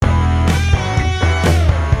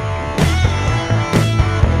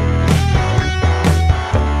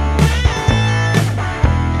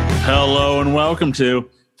and welcome to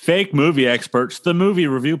Fake Movie Experts, the movie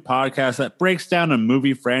review podcast that breaks down a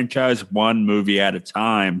movie franchise one movie at a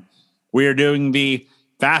time. We are doing the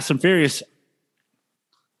Fast and Furious,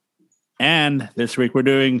 and this week we're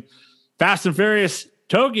doing Fast and Furious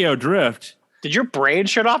Tokyo Drift. Did your brain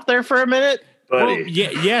shut off there for a minute? Well,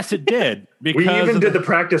 yes, it did. Because we even did the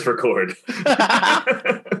practice record.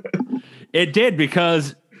 It did,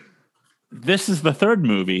 because this is the third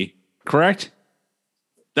movie, correct?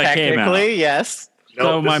 That came out. Technically, yes.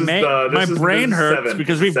 So my brain hurts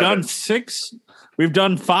because we've done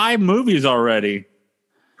 5 movies already.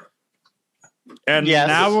 And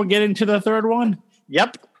now we're getting to the third one?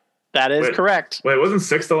 Yep. That is correct. Wait, wasn't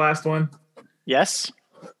 6 the last one? Yes.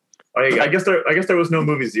 I guess there was no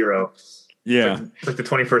movie 0. Yeah. It's like the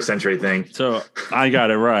 21st century thing. So I got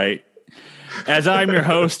it right. As I'm your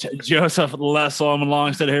host, Joseph Lessel, I'm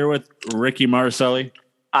alongside here with Ricky Marcelli.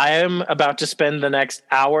 I am about to spend the next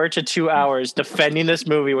hour to 2 hours defending this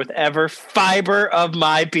movie with every fiber of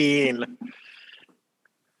my being.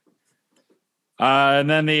 And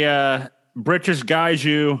then the British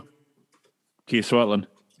Gaiju, Keith Swetland.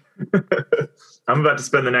 I'm about to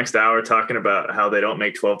spend the next hour talking about how they don't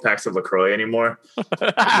make 12 packs of LaCroix anymore.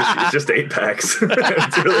 It's just 8 packs.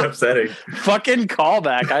 It's really upsetting. Fucking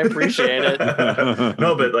callback. I appreciate it.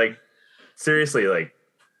 No, but like, seriously, like,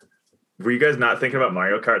 were you guys not thinking about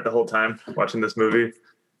Mario Kart the whole time watching this movie?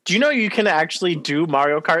 Do you know you can actually do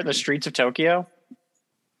Mario Kart in the streets of Tokyo?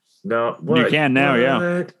 No. What? You can now,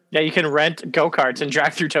 yeah. Yeah, you can rent go-karts and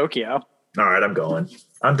drive through Tokyo. All right, I'm going.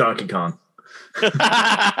 I'm Donkey Kong.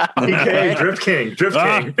 DK, Drift King.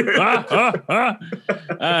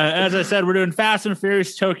 As I said, we're doing Fast and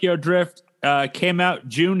Furious Tokyo Drift. Came out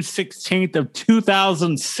June 16th of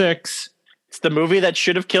 2006. It's the movie that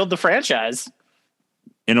should have killed the franchise.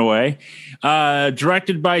 In a way.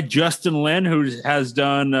 Directed by Justin Lin, who has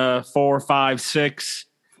done 4, 5, 6.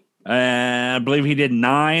 I believe he did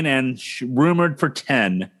 9 and rumored for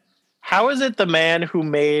 10. How is it the man who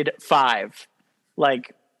made 5,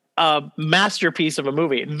 like a masterpiece of a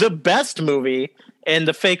movie, the best movie in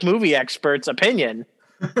the Fake Movie Experts' opinion,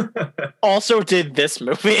 also did this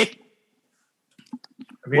movie?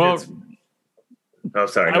 I mean,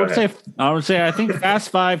 sorry. I would say I think Fast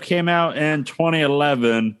 5 came out in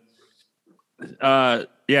 2011. Yeah,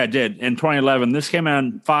 it did in 2011. This came out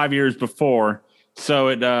 5 years before. So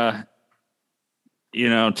it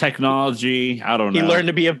technology, I don't know. He learned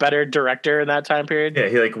to be a better director in that time period. Yeah,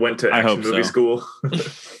 he went to action movie school.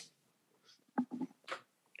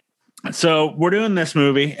 So we're doing this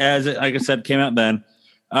movie, like I said, came out then.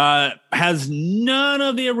 Has none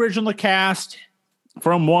of the original cast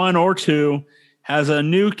from 1 or 2. Has a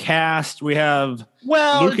new cast. We have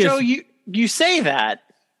Lucas. Joe, you say that.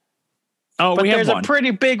 Oh, but we there's have a pretty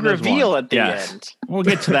big reveal at the end. We'll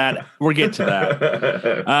get to that.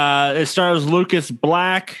 It stars Lucas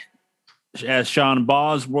Black as Sean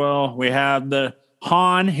Boswell. We have the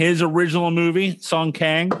Han, his original movie, Sung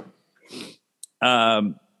Kang.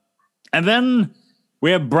 And then we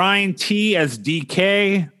have Brian T as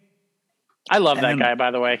DK. I love that guy, by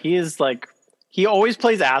the way. He is he always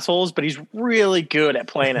plays assholes, but he's really good at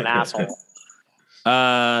playing an asshole.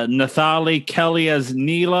 Nathalie Kelly as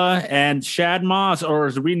Neela, and Shad Moss, or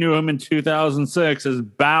as we knew him in 2006, as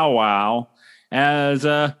Bow Wow. As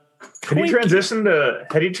had he transitioned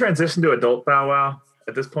to adult Bow Wow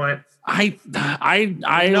at this point? I think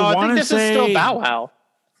this is still Bow Wow.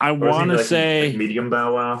 I want to say like medium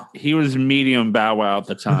Bow Wow. He was medium Bow Wow at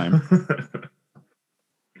the time.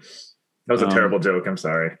 That was a terrible joke. I'm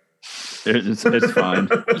sorry. It's fine.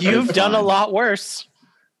 You've done a lot worse.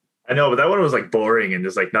 I know, but that one was boring and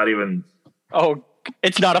just not even. Oh,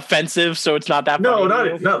 it's not offensive, so it's not that. No,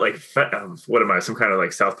 not like. What am I? Some kind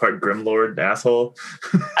of South Park Grimlord asshole?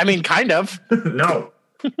 I mean, kind of. No.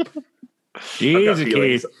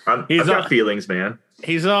 Jeez, I've got feelings, man.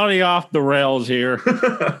 He's already off the rails here.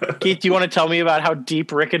 Keith, do you want to tell me about how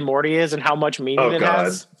deep Rick and Morty is and how much meaning it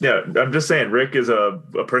has? Yeah, I'm just saying Rick is a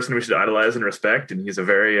person we should idolize and respect, and he's a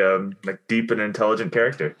very deep and intelligent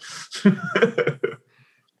character.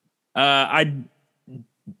 I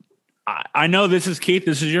know this is Keith.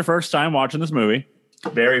 This is your first time watching this movie.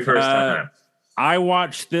 Very first time. I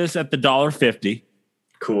watched this at the $1.50.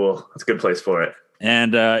 Cool. That's a good place for it.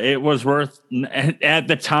 And it was worth, at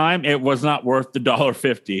the time, it was not worth the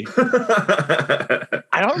 $1.50.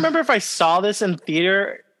 I don't remember if I saw this in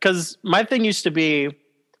theater, because my thing used to be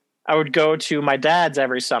I would go to my dad's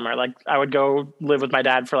every summer. I would go live with my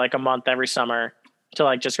dad for a month every summer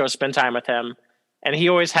to just go spend time with him. And he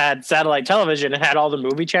always had satellite television and had all the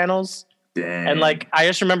movie channels. Dang. And I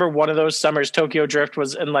just remember one of those summers, Tokyo Drift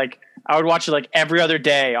was in I would watch it like every other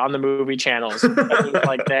day on the movie channels. It was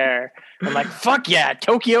like there. I'm like, fuck yeah,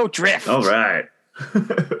 Tokyo Drift. All right.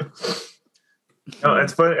 Oh,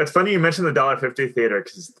 it's funny. It's funny you mentioned the $1.50 theater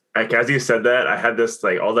because, like, as you said that, I had this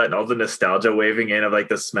like all the nostalgia waving in of like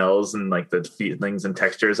the smells and like the feelings and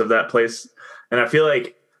textures of that place. And I feel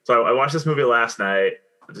like I watched this movie last night,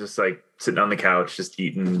 just like sitting on the couch, just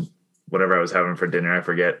eating whatever I was having for dinner. I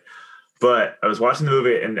forget. But I was watching the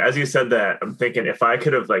movie, and as you said that, I'm thinking if I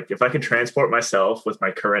could transport myself with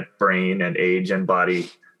my current brain and age and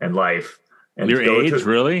body and life, and your age,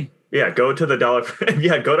 really? Yeah, go to the dollar.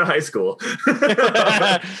 Yeah, go to high school.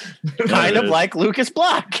 Kind of like Lucas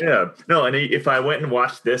Black. Yeah, no, and if I went and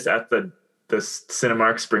watched this at the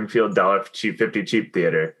Cinemark Springfield $1.50 cheap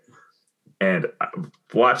theater, and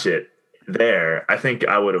watch it there, I think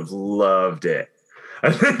I would have loved it.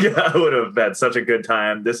 I think I would have had such a good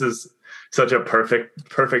time. This is such a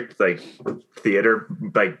perfect like theater,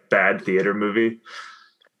 like bad theater movie.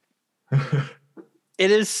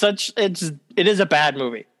 It is a bad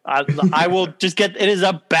movie. I will just it is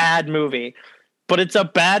a bad movie, but it's a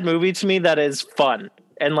bad movie to me that is fun.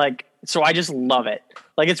 And like, so I just love it.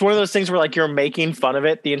 Like, it's one of those things where like you're making fun of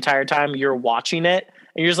it the entire time you're watching it.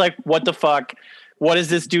 And you're just like, what the fuck? What is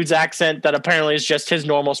this dude's accent that apparently is just his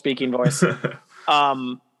normal speaking voice?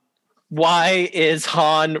 Why is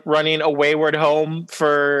Han running a wayward home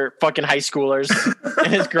for fucking high schoolers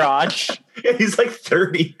in his garage? Yeah, he's like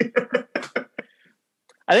 30.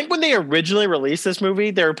 I think when they originally released this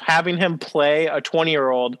movie, they're having him play a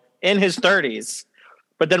 20-year-old in his 30s.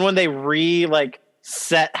 But then when they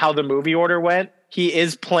set how the movie order went, he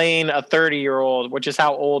is playing a 30-year-old, which is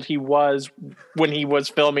how old he was when he was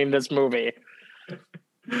filming this movie.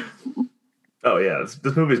 Oh yeah,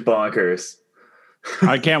 this movie's bonkers.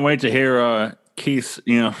 I can't wait to hear Keith's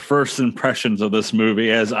first impressions of this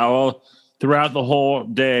movie. As throughout the whole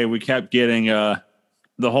day, we kept getting the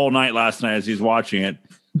whole night last night as he's watching it.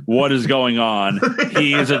 What is going on?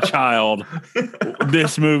 He is a child.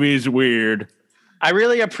 This movie is weird. I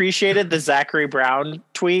really appreciated the Zachary Brown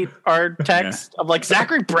tweet or text of like,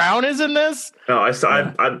 Zachary Brown is in this. No, I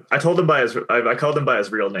told him I called him by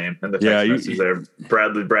his real name and the text message there,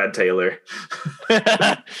 Brad Taylor.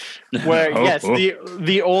 Where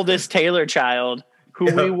the oldest Taylor child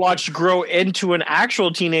who we watched grow into an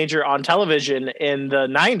actual teenager on television in the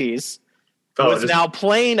 90s was now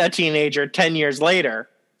playing a teenager 10 years later.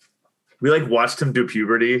 We watched him do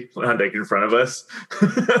puberty in front of us.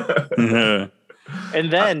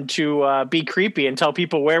 And then to be creepy and tell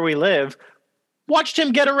people where we live, watched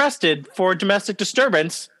him get arrested for domestic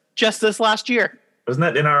disturbance just this last year. Wasn't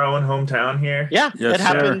that in our own hometown here? Yeah, yes, it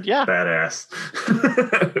happened. Yeah.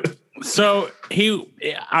 Badass. So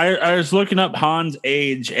I was looking up Han's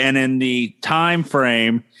age, and in the time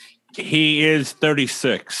frame, he is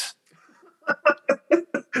 36.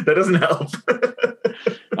 That doesn't help.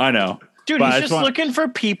 I know. Dude, he's just looking for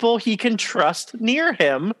people he can trust near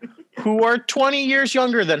him who are 20 years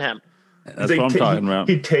younger than him. That's what I'm talking about.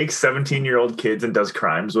 He takes 17-year-old kids and does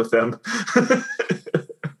crimes with them.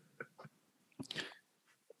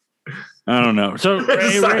 I don't know. So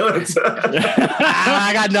silence.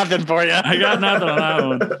 I got nothing for you. I got nothing on that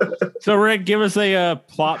one. So Rick, give us a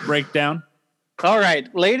plot breakdown. All right,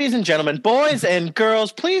 ladies and gentlemen, boys and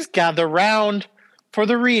girls, please gather round for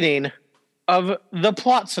the reading of the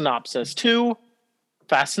plot synopsis to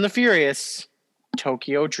Fast and the Furious,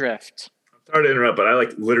 Tokyo Drift. Sorry to interrupt, but I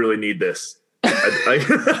literally need this.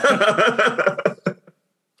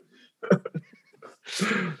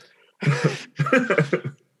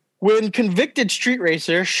 When convicted street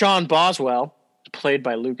racer Sean Boswell, played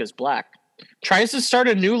by Lucas Black, tries to start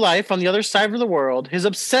a new life on the other side of the world, his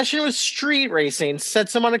obsession with street racing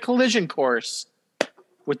sets him on a collision course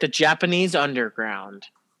with the Japanese underground.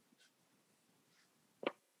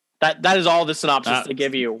 That is all the synopsis they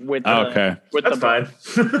give you with the, okay. With That's fine.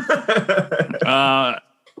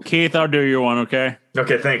 Keith, I'll do your one, okay?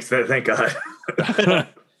 Okay, thanks. Thank God.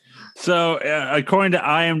 So, according to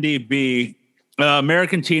IMDb,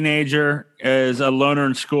 American teenager is a loner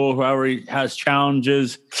in school. However, he has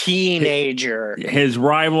challenges. Teenager. His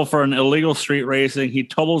rival for an illegal street racing. He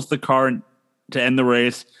totaled the car to end the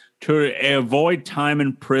race. To avoid time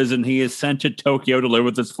in prison, he is sent to Tokyo to live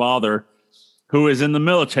with his father, who is in the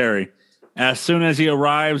military. As soon as he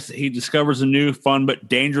arrives, he discovers a new, fun but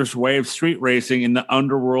dangerous way of street racing in the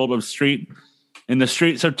underworld of in the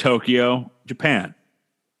streets of Tokyo, Japan.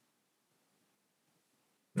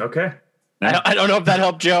 Okay. I don't know if that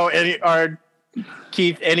helped Joe or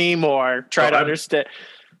Keith anymore. Try to understand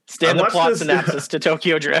the plot synopsis to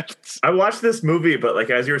Tokyo Drift. I watched this movie, but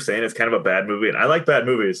as you were saying, it's kind of a bad movie, and I like bad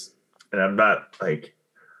movies, and I'm not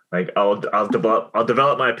Like I'll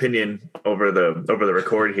develop my opinion over the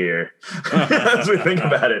record here as we think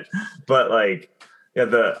about it. But like,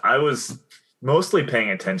 yeah, I was mostly paying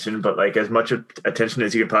attention, but like as much attention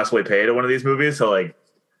as you could possibly pay to one of these movies. So like,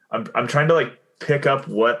 I'm trying to like pick up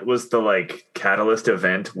what was the like catalyst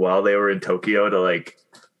event while they were in Tokyo to like,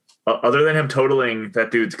 other than him totaling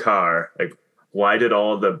that dude's car, like why did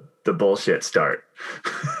all the bullshit start?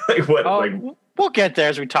 Like what? Like we'll get there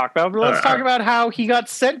as we talk about. But let's talk about how he got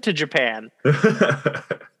sent to Japan.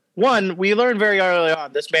 One, we learned very early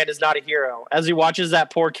on this man is not a hero. As he watches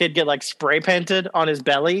that poor kid get like spray painted on his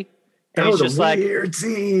belly, and he's just like, weird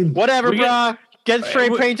scene. Whatever, brah. Get spray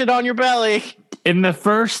painted on your belly. In the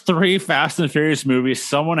first 3 Fast and Furious movies,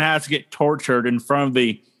 someone has to get tortured in front of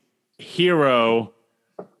the hero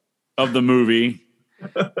of the movie,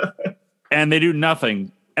 and they do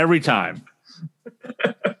nothing every time.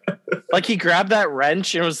 Like he grabbed that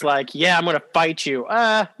wrench and was like, "Yeah, I'm going to fight you."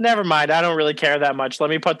 Never mind. I don't really care that much. Let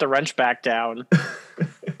me put the wrench back down.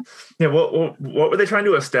 Yeah, what were they trying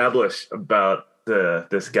to establish about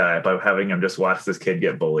this guy by having him just watch this kid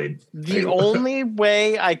get bullied? The only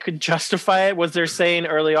way I could justify it was they're saying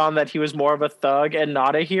early on that he was more of a thug and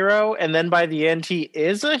not a hero, and then by the end he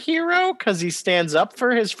is a hero because he stands up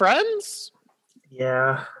for his friends.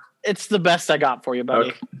 Yeah, it's the best I got for you, buddy.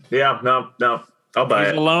 Okay. Yeah, no, I'll buy it.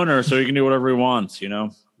 He's a loner, so he can do whatever he wants, you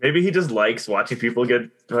know? Maybe he just likes watching people get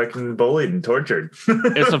fucking bullied and tortured.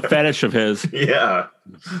 It's a fetish of his. Yeah.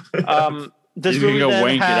 This movie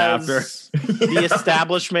then has the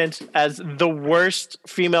establishment as the worst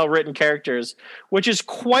female written characters, which is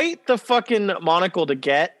quite the fucking monocle to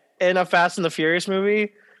get in a Fast and the Furious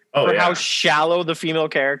movie for how shallow the female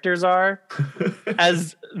characters are.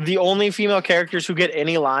 As the only female characters who get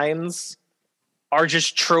any lines are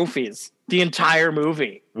just trophies the entire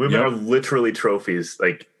movie. Women are literally trophies.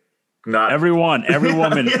 Like, not every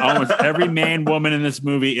woman, almost every man, woman in this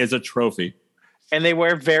movie is a trophy. And they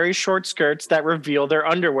wear very short skirts that reveal their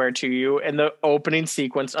underwear to you in the opening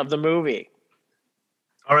sequence of the movie.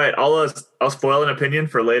 All right, I'll spoil an opinion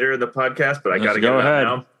for later in the podcast, but I got to go ahead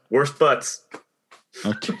now. Worst butts.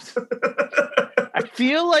 Okay. I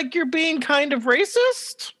feel like you're being kind of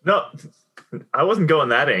racist. No, I wasn't going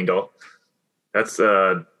that angle. That's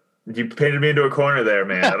you painted me into a corner there,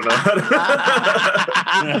 man. I don't know.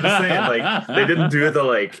 I'm just saying, like, they didn't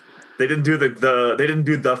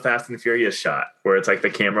do the Fast and Furious shot where it's like the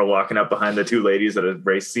camera walking up behind the two ladies at a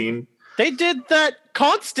race scene. They did that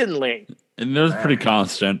constantly. And it was pretty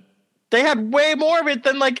constant. They had way more of it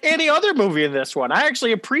than like any other movie in this one. I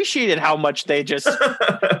actually appreciated how much they just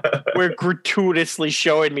were gratuitously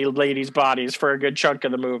showing me ladies' bodies for a good chunk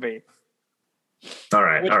of the movie. All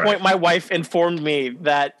right. At which point my wife informed me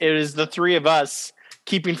that it is the three of us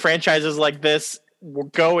keeping franchises like this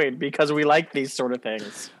going because we like these sort of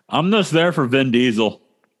things. I'm just there for Vin Diesel.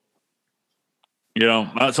 You know,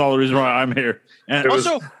 that's all the reason why I'm here. And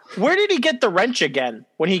also, where did he get the wrench again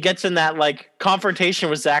when he gets in that like confrontation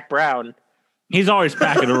with Zach Brown? He's always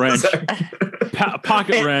packing a wrench.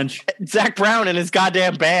 Pocket wrench. Zach Brown and his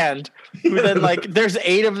goddamn band. Who then like there's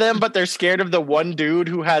 8 of them, but they're scared of the one dude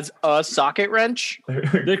who has a socket wrench.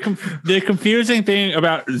 The confusing thing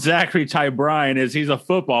about Zachary Ty Bryan is he's a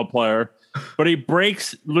football player, but he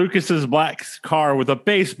breaks Lucas's black car with a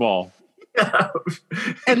baseball.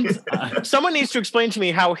 And someone needs to explain to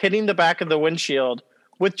me how hitting the back of the windshield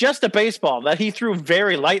with just a baseball that he threw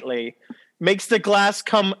very lightly makes the glass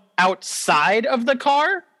come outside of the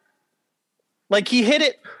car. Like he hit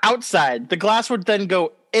it outside. The glass would then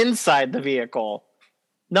go inside the vehicle,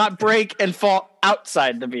 not break and fall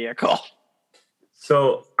outside the vehicle.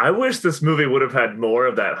 So I wish this movie would have had more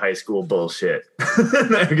of that high school bullshit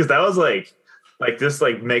because that was like this,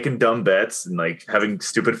 like making dumb bets and like having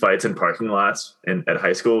stupid fights in parking lots and at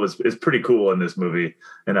high school is pretty cool in this movie.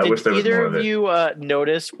 And I wish there was more of it. Did either of you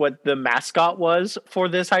notice what the mascot was for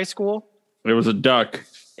this high school? It was a duck.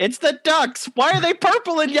 It's the Ducks. Why are they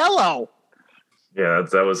purple and yellow? Yeah,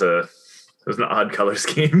 that was an odd color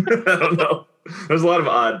scheme. I don't know. There's a lot of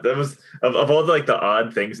odd. That was of all the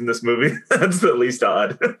odd things in this movie. That's the least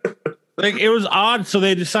odd. Like it was odd, so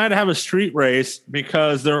they decided to have a street race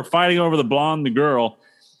because they're fighting over the blonde girl,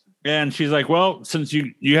 and she's like, "Well, since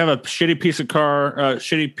you have a shitty piece of car,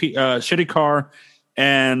 shitty car,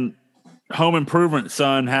 and Home Improvement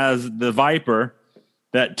son has the Viper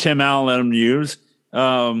that Tim Allen let him use,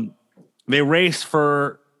 they race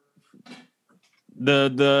for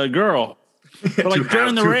the girl." But like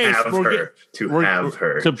during the race, to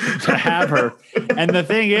have her. And the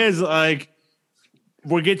thing is, like,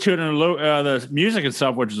 we'll get to it in the music and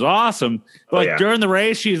stuff, which is awesome. But during the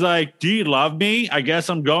race, she's like, "Do you love me? I guess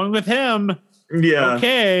I'm going with him." Yeah.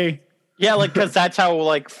 Okay. Yeah, like because that's how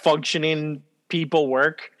like functioning people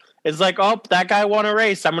work. It's like, oh, that guy won a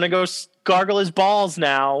race. I'm gonna go gargle his balls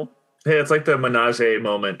now. Hey, it's like the menage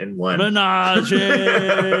moment in one. Menage.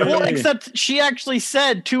 Well, except she actually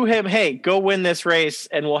said to him, "Hey, go win this race,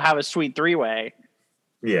 and we'll have a sweet 3-way."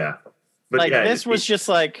 Yeah. But Like yeah, this was just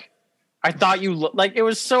like, I thought you like it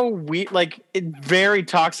was so weird, like very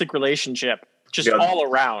toxic relationship, just Yeah. all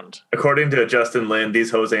around. according to Justin Lin, these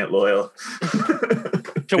hoes ain't loyal.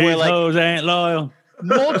 To where These like hoes ain't loyal.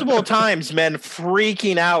 multiple times men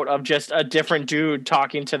freaking out of just a different dude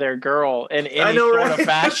talking to their girl in any know, sort right? of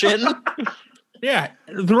fashion. Yeah,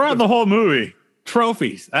 throughout the whole movie,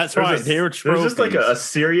 trophies. That's right. There's They were just trophies. like a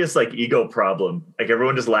serious like ego problem. Like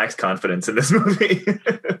everyone just lacks confidence in this movie.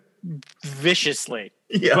 Viciously.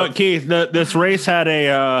 Yeah. But Keith, this race had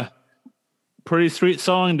a pretty sweet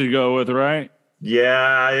song to go with, right?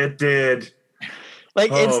 Yeah, it did.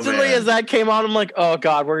 Like Oh, instantly man. as that came on, I'm like, oh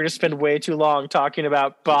God, we're gonna spend way too long talking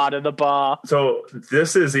about Ba to the Ba. So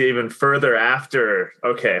this is even further after.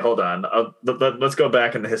 Okay, hold on. Let's go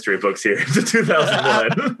back in the history books here to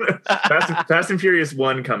 2001. Fast and Furious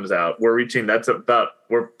 1 comes out. We're reaching that's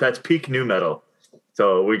peak new metal.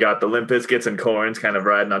 So we got the Limp Bizkits and Korns kind of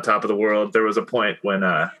riding on top of the world. There was a point when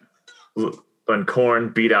Korn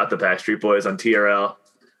beat out the Backstreet Boys on TRL.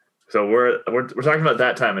 So we're talking about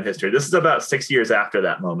that time in history. This is about 6 years after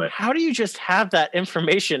that moment. How do you just have that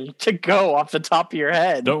information to go off the top of your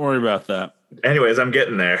head? Don't worry about that. Anyways, I'm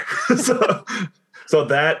getting there. so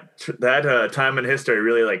that time in history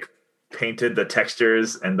really like painted the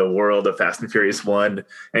textures and the world of Fast and Furious 1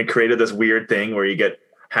 and created this weird thing where you get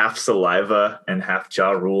half saliva and half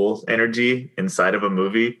Ja Rule energy inside of a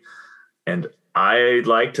movie. And I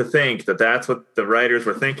like to think that that's what the writers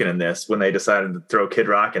were thinking in this when they decided to throw Kid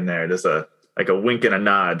Rock in there. Just a wink and a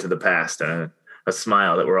nod to the past and a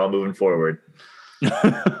smile that we're all moving forward. Keith,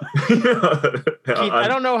 I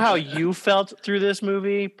don't know how you felt through this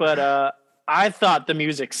movie, but I thought the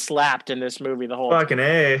music slapped in this movie the whole time. Fucking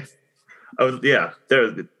A. Oh yeah,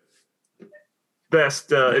 they're the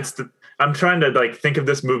best. I'm trying to like think of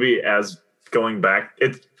this movie as going back.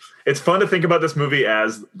 It's fun to think about this movie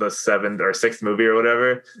as the 7th or 6th movie or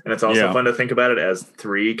whatever, and it's also fun to think about it as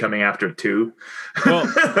 3 coming after 2. Well,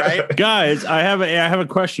 Right? guys, I have a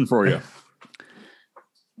question for you.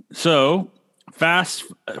 So, Fast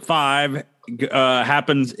 5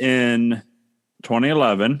 happens in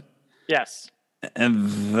 2011, Yes. and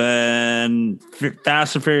then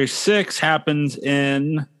Fast and Furious 6 happens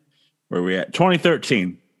in where are we at?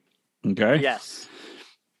 2013. Okay. Yes.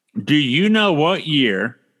 Do you know what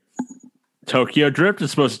year Tokyo Drift is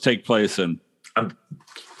supposed to take place in? I'm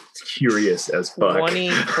curious as fuck.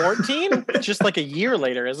 2014? Just like a year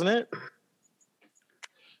later, isn't it?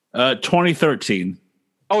 2013.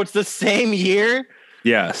 Oh, it's the same year?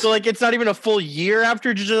 Yes. So like it's not even a full year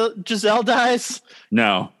after Giselle dies?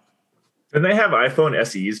 No. Didn't they have iPhone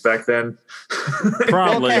SEs back then?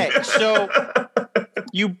 Probably. Okay, so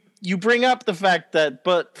you bring up the fact that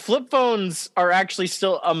but flip phones are actually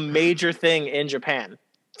still a major thing in Japan.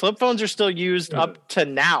 Flip phones are still used up to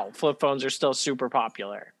now. Flip phones are still super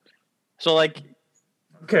popular. So like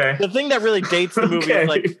Okay. the thing that really dates the movie Okay. is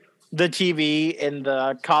like the TV in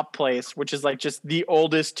the cop place, which is like just the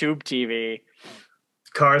oldest tube TV.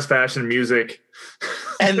 Cars, fashion, music.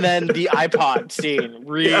 And then the iPod scene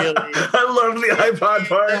really, Yeah, I love the iPod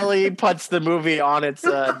part. really puts the movie on its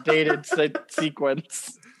dated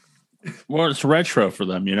sequence. Well, it's retro for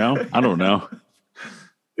them, you know? I don't know.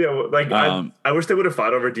 Yeah, like I wish they would have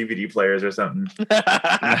fought over DVD players or something.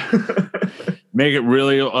 Make it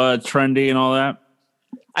really trendy and all that.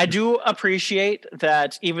 I do appreciate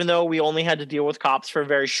that even though we only had to deal with cops for a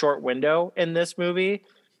very short window in this movie,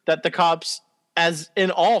 that the cops, as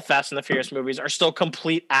in all Fast and the Furious movies, are still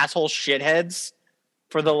complete asshole shitheads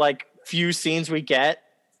for the like few scenes we get.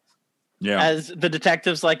 Yeah. As the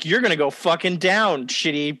detective's like, you're going to go fucking down,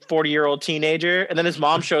 shitty 40-year-old teenager. And then his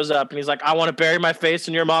mom shows up and he's like, I want to bury my face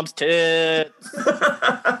in your mom's tits.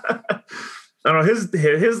 I don't know.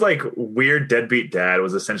 His like weird deadbeat dad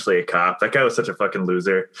was essentially a cop. That guy was such a fucking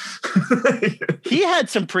loser. He had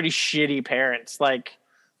some pretty shitty parents. Like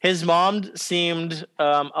his mom seemed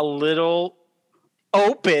a little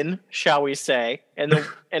open, shall we say,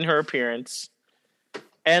 in her appearance.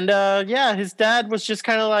 And yeah, his dad was just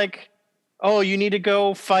kind of like, oh, you need to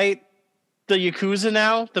go fight the Yakuza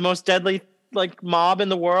now, the most deadly like mob in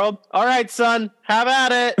the world. All right, son, have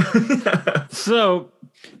at it. So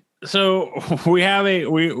we've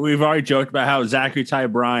already joked about how Zachary Ty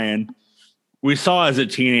Bryan we saw as a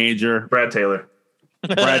teenager. Brad Taylor.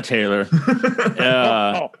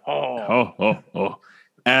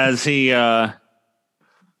 As he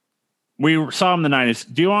We saw him in the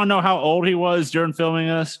 90s. Do you want to know how old he was during filming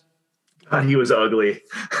this? God, he was ugly.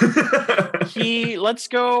 Let's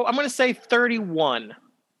go. I'm going to say 31.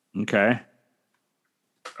 Okay.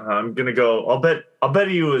 I'm gonna go. I'll bet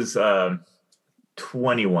he was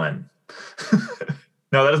 21.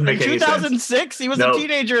 No, that doesn't make any sense. 2006, he was a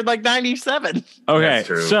teenager in like 97. Okay,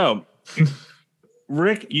 so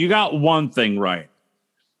Rick, you got one thing right.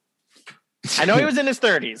 I know he was in his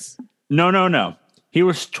 30s. No. He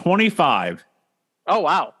was 25. Oh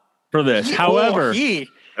wow. For this. However, I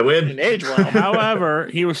win. Age well. However,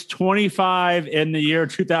 he was 25 in the year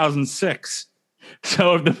 2006.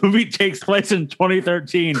 So if the movie takes place in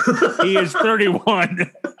 2013, he is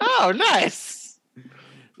 31. Oh, nice.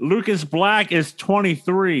 Lucas Black is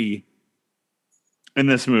 23 in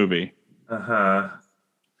this movie. Uh-huh.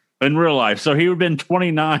 In real life. So he would have been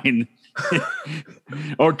 29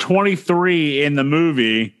 or 23 in the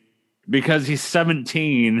movie because he's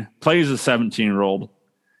 17, plays a 17-year-old.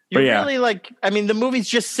 Really the movie's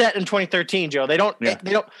just set in 2013, Joe.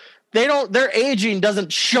 Their aging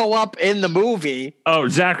doesn't show up in the movie. Oh,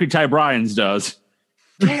 Zachary Ty Bryans does.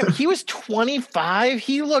 Damn, he was 25.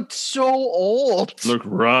 He looked so old. Looked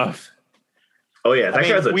rough. Oh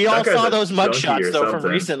yeah, we all saw those mugshots though from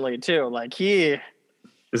recently too. Like is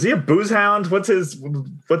he a booze hound? What's his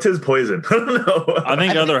poison? I don't know. I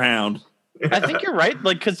think other hound. I think you're right.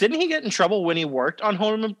 Like, because didn't he get in trouble when he worked on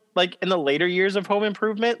Home, like in the later years of Home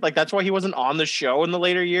Improvement? Like that's why he wasn't on the show in the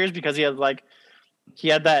later years, because he had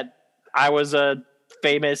that I was a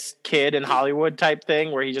famous kid in Hollywood type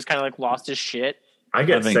thing where he just kind of like lost his shit. I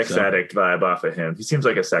get sex addict vibe off of him. He seems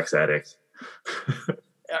like a sex addict.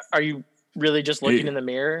 Are you really just looking in the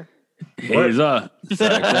mirror? He's a sex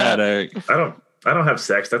addict. I don't have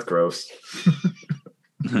sex. That's gross.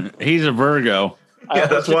 He's a Virgo. Yeah,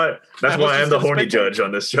 that's why I'm the horny judge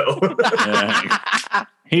on this show. Yeah.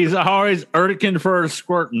 He's always Erdican for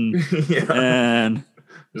squirting. Yeah. And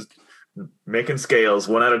just making scales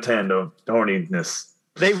 1 out of 10 of horniness.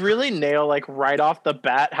 They really nail like right off the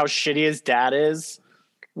bat how shitty his dad is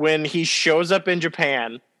when he shows up in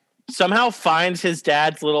Japan, somehow finds his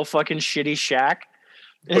dad's little fucking shitty shack.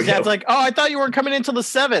 And his dad's like, "Oh, I thought you weren't coming until the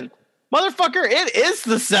 7th. Motherfucker, it is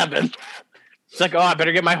the 7th. It's like, "Oh, I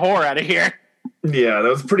better get my whore out of here." Yeah, that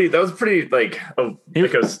was pretty like a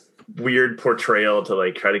weird portrayal to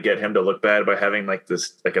like try to get him to look bad by having like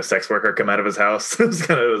this like a sex worker come out of his house. It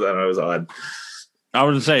was odd. I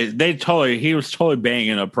would say he was totally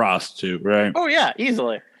banging a prostitute, right? Oh yeah,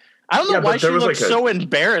 easily. I don't know why she looked so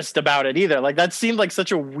embarrassed about it either. Like that seemed like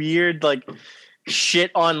such a weird like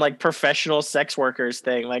shit on like professional sex workers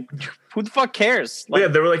thing. Like who the fuck cares? Like, yeah,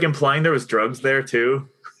 they were like implying there was drugs there too.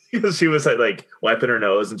 Because she was like wiping her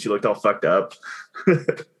nose and she looked all fucked up.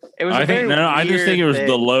 It was I just think it was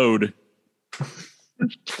the load.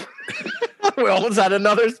 We almost had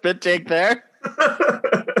another spit take there.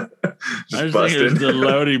 I just think it was the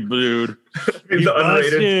loady dude. The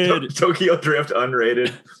unrated Tokyo Drift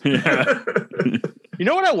unrated. Yeah. You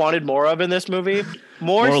know what I wanted more of in this movie?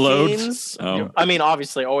 More scenes. Loads? Oh. I mean,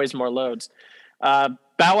 obviously, always more loads. Bow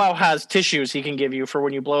Wow has tissues he can give you for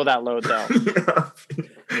when you blow that load, though.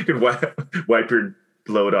 You could wipe your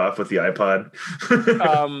load off with the iPod.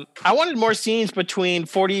 I wanted more scenes between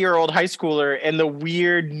 40-year-old high schooler and the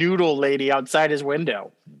weird noodle lady outside his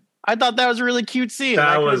window. I thought that was a really cute scene.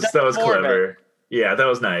 That was clever. Yeah, that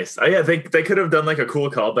was nice. Yeah, they could have done like a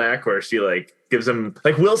cool callback where she like gives him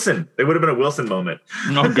like Wilson. It would have been a Wilson moment.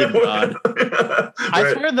 Oh, good God.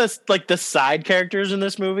 I swear the side characters in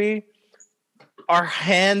this movie are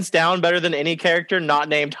hands down better than any character not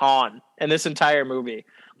named Han in this entire movie.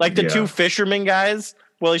 Like the two fishermen guys,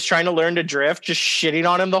 while he's trying to learn to drift, just shitting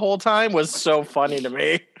on him the whole time was so funny to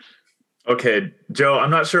me. Okay, Joe, I'm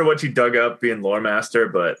not sure what you dug up being lore master,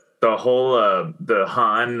 but the whole the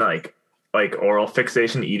Han like oral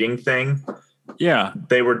fixation eating thing. Yeah,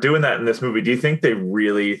 they were doing that in this movie. Do you think they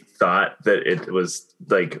really thought that it was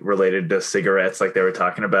like related to cigarettes, like they were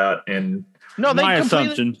talking about? In my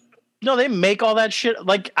assumption. No, they make all that shit.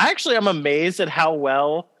 Like, actually, I'm amazed at how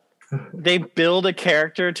well they build a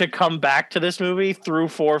character to come back to this movie through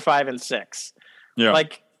 4, 5, and 6. Yeah.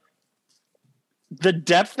 Like, the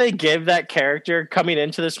depth they give that character coming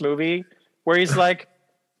into this movie, where he's like,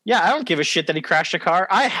 yeah, I don't give a shit that he crashed a car.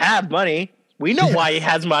 I have money. We know why he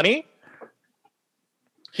has money.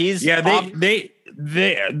 They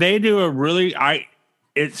do a really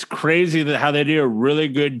it's crazy that how they do a really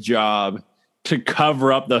good job to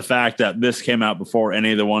cover up the fact that this came out before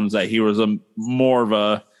any of the ones that he was more of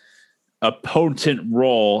a potent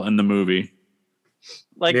role in the movie.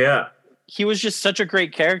 Like, he was just such a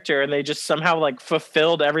great character, and they just somehow like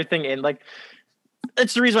fulfilled everything in like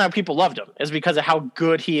it's the reason why people loved him, is because of how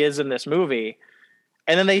good he is in this movie.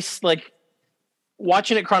 And then they like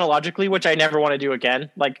watching it chronologically, which I never want to do again.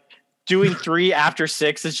 Like doing 3 after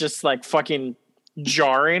 6 is just like fucking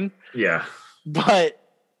jarring. Yeah. But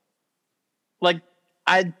like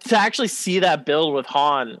to actually see that build with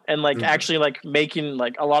Han and like actually like making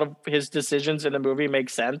like a lot of his decisions in the movie make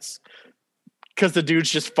sense, because the dude's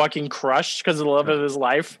just fucking crushed because the love of his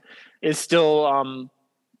life is still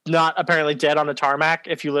not apparently dead on the tarmac,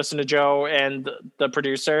 if you listen to Joe and the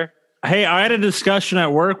producer. Hey, I had a discussion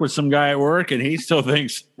at work with some guy at work, and he still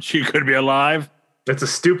thinks she could be alive. It's a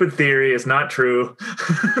stupid theory. It's not true.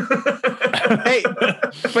 Hey,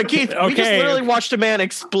 but Keith, we just literally watched a man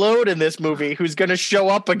explode in this movie who's going to show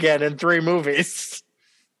up again in 3 movies.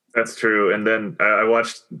 That's true. And then I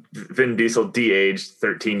watched Vin Diesel de-age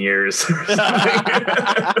 13 years.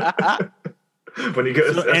 When he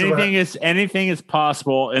goes, so anything is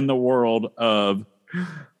possible in the world of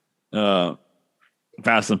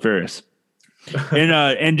Fast and Furious.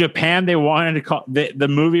 In Japan, they wanted to call the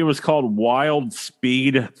movie was called Wild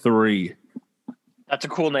Speed 3. That's a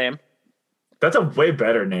cool name. That's a way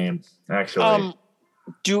better name, actually.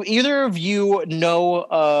 Do either of you know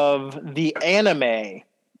of the anime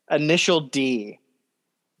Initial D?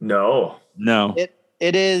 No. It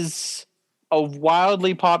is a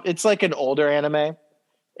wildly it's like an older anime.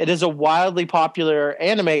 It is a wildly popular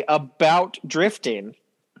anime about drifting.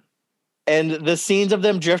 And the scenes of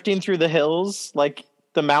them drifting through the hills, like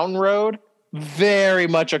the mountain road, very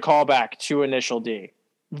much a callback to Initial D.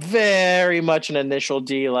 Very much an Initial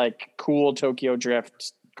D, like cool Tokyo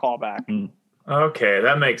Drift callback. Okay,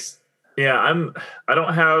 that makes I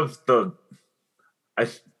don't have the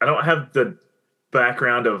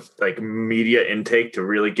background of like media intake to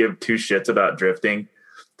really give 2 shits about drifting.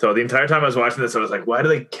 So the entire time I was watching this, I was like, why do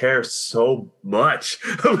they care so much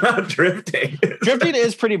about drifting? Drifting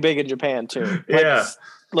is pretty big in Japan too. Yeah.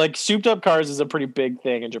 Like souped up cars is a pretty big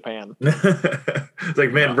thing in Japan. It's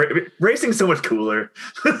like, man, racing's so much cooler.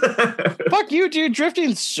 Fuck you, dude.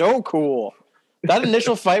 Drifting's so cool. That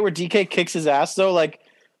initial fight where DK kicks his ass, though, like,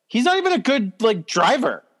 he's not even a good, like,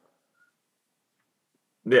 driver.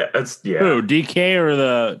 Yeah, Who, DK or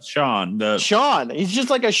the Sean? Sean. He's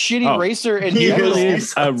just like a shitty racer. And he really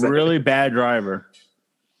is a really bad driver.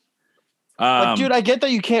 Like, dude, I get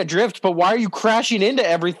that you can't drift, but why are you crashing into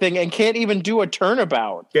everything and can't even do a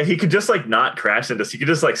turnabout? Yeah, he could just like not crash into us. He could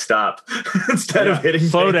just like stop instead of hitting.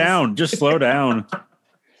 Slow down. Just slow down.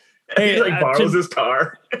 Hey, he like borrows his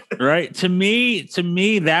car. Right. To me,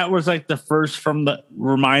 that was like the first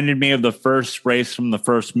reminded me of the first race from the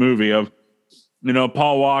first movie of,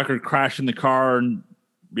 Paul Walker crashing the car and,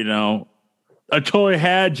 I totally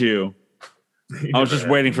had you. I was just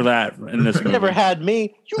waiting for that in this movie. You never had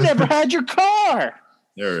me. You never had your car.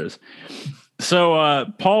 There it is. So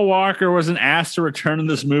Paul Walker wasn't asked to return in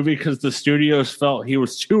this movie because the studios felt he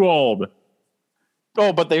was too old.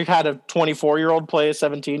 Oh, but they had a 24-year-old play a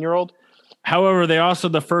 17-year-old? However,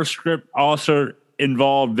 the first script also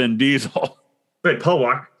involved Vin Diesel. Wait, Paul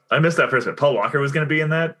Walker? I missed that first bit. Paul Walker was going to be in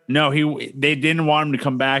that? No, they didn't want him to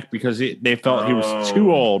come back because they felt he was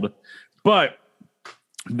too old. But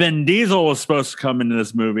Vin Diesel was supposed to come into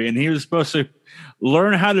this movie, and he was supposed to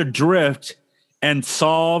learn how to drift and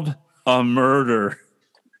solve a murder.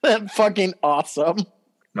 That's fucking awesome.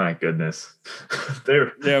 My goodness.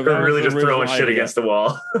 They're really just throwing shit against the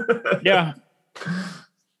wall. Yeah.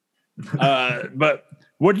 But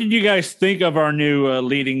what did you guys think of our new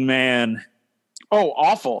leading man? Oh,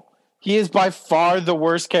 awful. He is by far the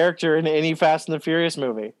worst character in any Fast and the Furious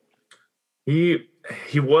movie. He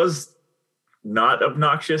was not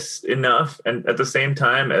obnoxious enough, and at the same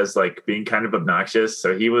time as like being kind of obnoxious.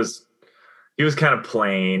 So he was kind of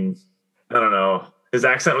plain. I don't know. His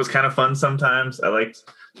accent was kind of fun sometimes.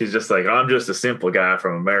 He's just like, I'm just a simple guy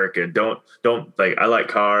from America. Don't like, I like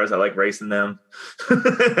cars. I like racing them.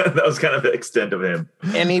 That was kind of the extent of him.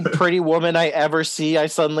 Any pretty woman I ever see, I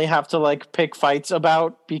suddenly have to like pick fights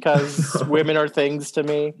about because women are things to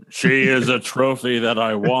me. She is a trophy that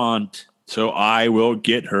I want, so I will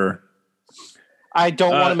get her. I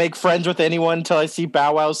don't want to make friends with anyone until I see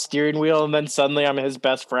Bow Wow's steering wheel, and then suddenly I'm his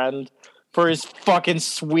best friend for his fucking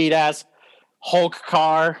sweet ass Hulk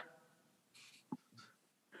car.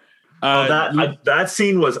 That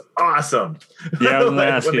scene was awesome. Yeah,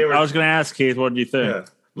 I was going to ask Keith, what do you think? Yeah,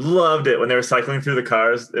 loved it when they were cycling through the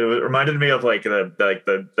cars. It reminded me of like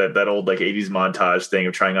that old like 80s montage thing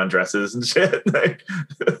of trying on dresses and shit.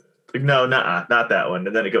 No, not that one.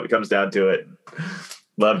 And then it comes down to it.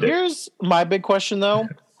 Loved it. Here's my big question though.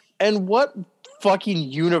 And what fucking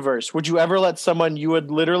universe would you ever let someone you had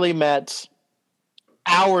literally met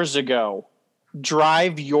hours ago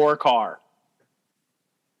drive your car?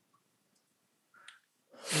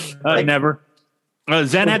 Never.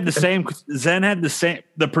 Zen had the same.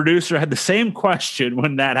 The producer had the same question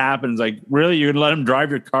when that happens. Like, really, you're gonna let him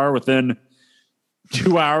drive your car within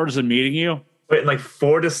 2 hours of meeting you? Wait, in like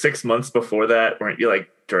 4 to 6 months before that, weren't you like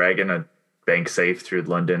dragging a bank safe through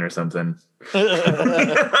London or something?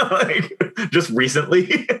 Like, just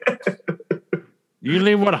recently. You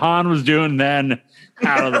leave what Han was doing then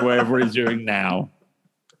out of the way of what he's doing now.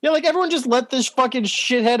 Yeah, like everyone just let this fucking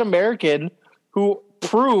shithead American who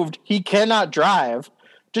proved he cannot drive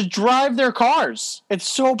just drive their cars. It's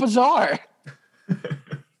so bizarre.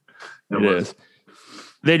 It is.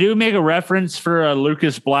 They do make a reference for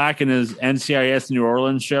Lucas Black in his NCIS New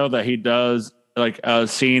Orleans show that he does like a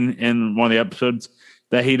scene in one of the episodes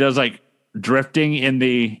that he does like drifting in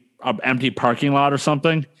the empty parking lot or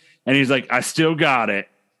something. And he's like, I still got it.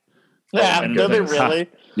 Yeah, And do they like, really?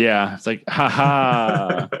 Yeah. It's like,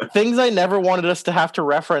 haha. Things I never wanted us to have to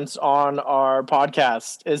reference on our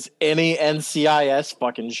podcast is any NCIS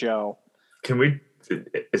fucking show. Can we?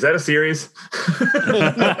 Is that a series?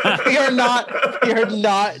 We are not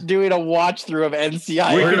doing a watch through of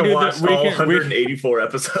NCIS. We're can going to do watch the- we all can- we- 184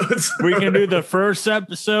 episodes. We can do the first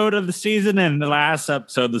episode of the season and the last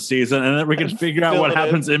episode of the season, and then we can figure out fill what it in.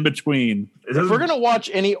 happens in between. If we're gonna watch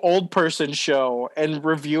any old person show and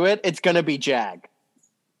review it, it's gonna be Jag.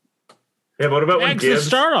 Yeah, but what about when Next to Gibbs?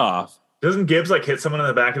 start off. Doesn't Gibbs like hit someone in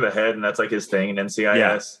the back of the head and that's like his thing in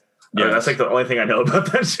NCIS? Yeah. That's like the only thing I know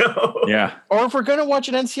about that show. Yeah. Or if we're gonna watch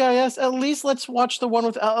an NCIS, at least let's watch the one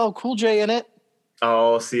with LL Cool J in it.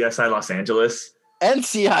 Oh, CSI Los Angeles.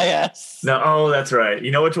 NCIS. No, oh, that's right.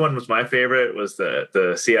 You know which one was my favorite? Was the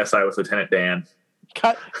CSI with Lieutenant Dan.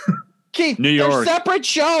 Cut. Keith, New they're York. separate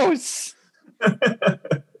shows.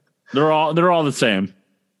 They're all the same.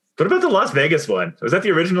 What about the Las Vegas one? Was that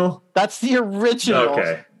the original? That's the original.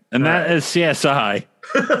 Okay. And that is CSI.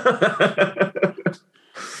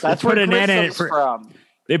 That's They put where an N in it Grissom's for- from.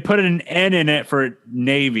 They put an N in it for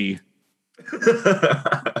Navy,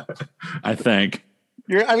 I think.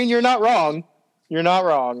 You're not wrong. You're not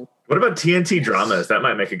wrong. What about TNT dramas? That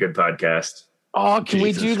might make a good podcast. Oh, can we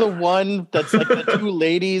Jesus do the one that's like the two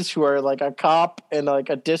ladies who are like a cop in like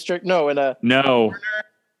a district? No, in a. No.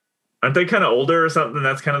 Aren't they kind of older or something?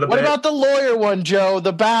 That's kind of the What bit. about the lawyer one, Joe?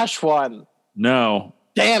 The Bash one. No.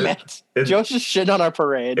 Damn it! Is- Joe's just shitting on our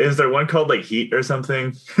parade. Is there one called like Heat or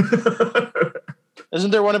something?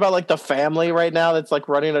 Isn't there one about like the family right now that's like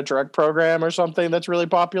running a drug program or something that's really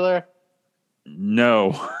popular?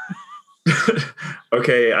 No.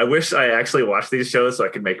 Okay, I wish I actually watched these shows so I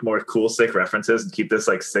could make more cool, sick references and keep this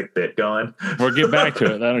like sick bit going. We'll get back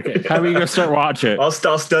to it then. Okay. How about you go start watch it? I'll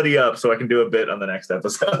study up so I can do a bit on the next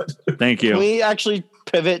episode. Thank Can you. we actually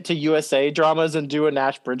pivot to USA dramas and do a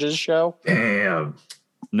Nash Bridges show? Damn.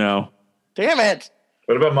 No. Damn it!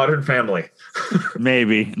 What about Modern Family?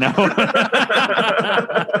 Maybe. No. All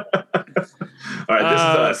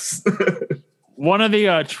right, this is us. One of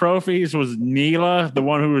the trophies was Neela, the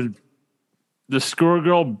one who was the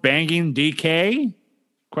schoolgirl banging DK?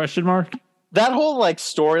 Question mark. That whole like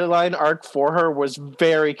storyline arc for her was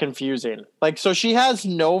very confusing. Like, so she has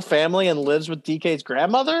no family and lives with DK's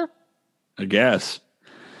grandmother, I guess.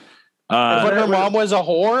 but her mom was a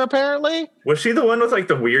whore. Apparently, Was she the one with like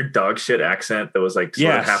the weird dog shit accent that was like sort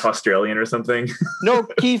of Yes. half Australian or something? no,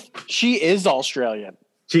 Keith, she is Australian.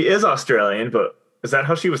 She is Australian, but is that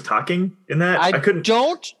how she was talking in that? I couldn't.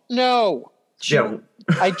 don't know. Yeah.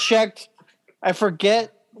 I checked. I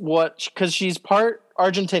forget what, because she's part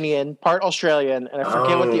Argentinian, part Australian, and I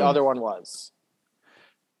forget what the Oh. other one was.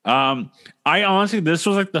 I honestly, this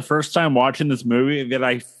was like the first time watching this movie that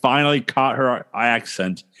I finally caught her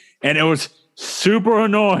accent, and it was super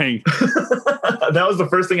annoying. That was the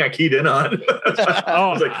first thing I keyed in on.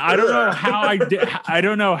 Oh, like, I don't know "Ugh." how I did. I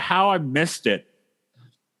don't know how I missed it.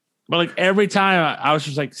 But like every time I was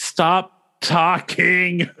just like, stop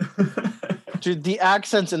talking. Dude, the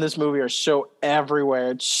accents in this movie are so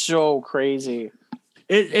everywhere. It's so crazy.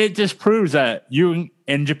 It just proves that you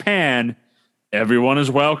in Japan, everyone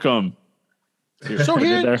is welcome. So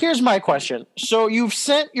There. here's my question. So you've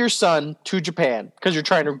sent your son to Japan because you're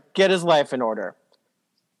trying to get his life in order.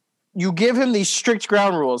 You give him these strict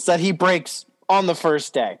ground rules that he breaks on the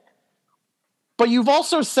first day. But you've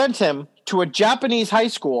also sent him to a Japanese high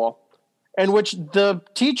school in which the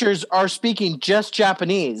teachers are speaking just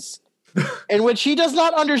Japanese, in which he does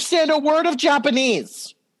not understand a word of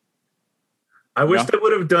Japanese. I wish Yeah. they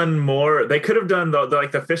would have done more. They could have done the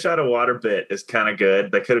like the fish out of water bit is kind of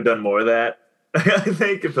good. They could have done more of that, I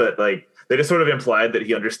think. But like they just sort of implied that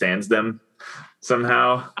he understands them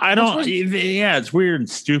somehow. I don't. Yeah, it's weird and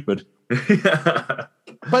stupid.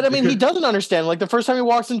 But I mean, he doesn't understand. Like the first time he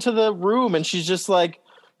walks into the room and she's just like,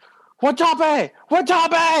 Watabe?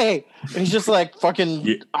 Watabe? And he's just like,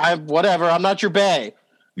 fucking, whatever, I'm not your bae.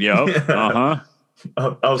 Yep.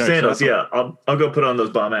 Oh, sandals. Yeah, I'll go put on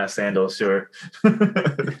those bomb ass sandals. Sure.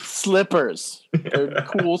 Slippers. They're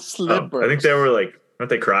cool slippers. I think they were like, aren't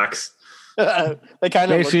they Crocs? They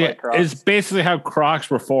kind of look like Crocs. It's basically how Crocs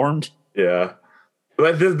were formed. Yeah.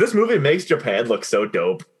 Like this movie makes Japan look so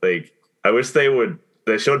dope. Like I wish they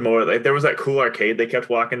showed more. Like there was that cool arcade they kept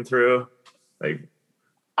walking through. Like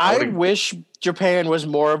I wish Japan was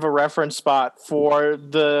more of a reference spot for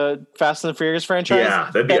the Fast and the Furious franchise. Yeah,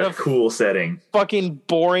 that'd be a cool setting. Fucking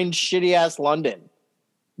boring, shitty ass London.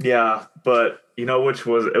 Yeah, but you know it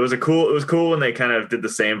was cool when they kind of did the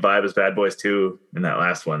same vibe as Bad Boys 2 in that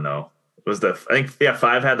last one though. It was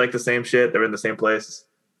 5 had like the same shit. They were in the same place.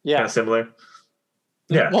 Yeah. Kind of similar.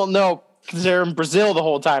 Yeah. Well, no, because they're in Brazil the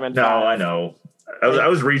whole time. No, I know. I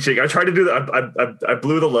was reaching. I tried to do that. I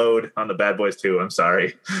blew the load on the Bad Boys 2. I'm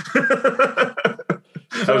sorry. I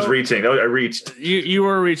was reaching. I reached. You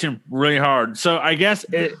were reaching really hard. So I guess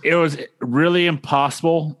it was really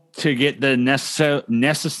impossible to get the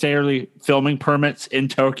necessarily filming permits in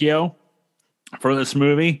Tokyo for this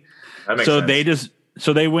movie. That makes sense.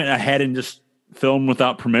 They went ahead and just filmed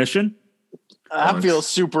without permission. That feels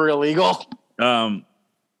super illegal.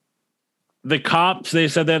 The cops, they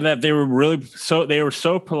said that they were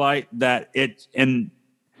so polite that it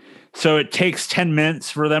takes 10 minutes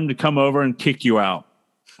for them to come over and kick you out.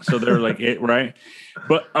 So they're like it, right?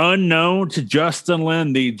 But unknown to Justin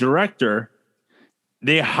Lin, the director,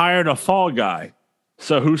 they hired a fall guy.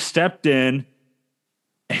 So who stepped in,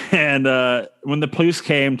 and when the police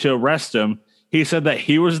came to arrest him, he said that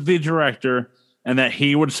he was the director and that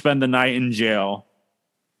he would spend the night in jail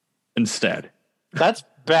instead. That's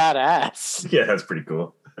badass. Yeah, that's pretty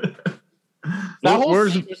cool. That whole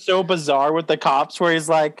scene was so bizarre with the cops where he's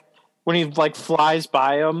like, when he like flies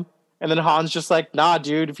by him, and then Han's just like, nah,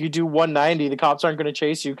 dude, if you do 190, the cops aren't going to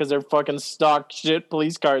chase you because their fucking stock shit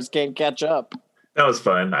police cars can't catch up. That was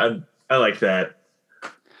fun. I like that.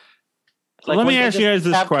 Like, let me ask you guys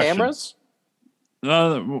this question. Cameras?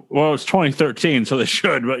 Well, it's 2013, so they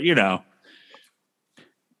should, but you know.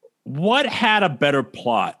 What had a better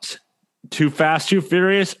plot? Too Fast, Too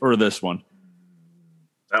Furious, or this one?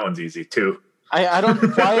 That one's easy, too. I don't.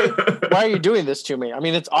 Why are you doing this to me? I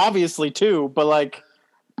mean, it's obviously two, but like,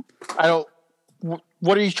 I don't.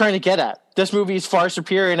 What are you trying to get at? This movie is far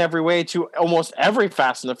superior in every way to almost every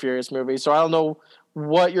Fast and the Furious movie. So I don't know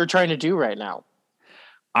what you're trying to do right now.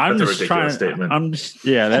 I'm That's just a ridiculous statement.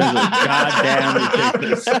 Yeah, that is a goddamn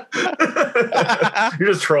ridiculous. You're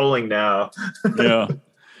just trolling now. Yeah.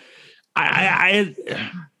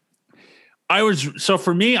 I was, so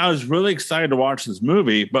for me, I was really excited to watch this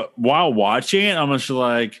movie, but while watching it, I'm just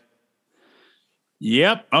like,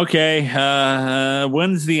 yep, okay,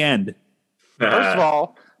 when's the end? First of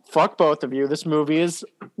all, fuck both of you. This movie is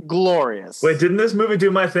glorious. Wait, didn't this movie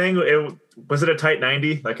do my thing? Was it a tight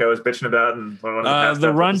 90 like I was bitching about? In one of the past the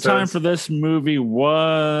runtime episodes? for this movie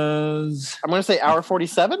was... I'm going to say hour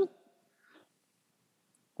 47?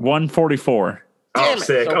 144. Oh,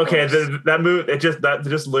 sick. So okay, close. that movie, that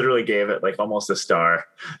just literally gave it like almost a star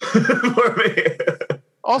for me.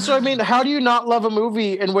 Also, I mean, how do you not love a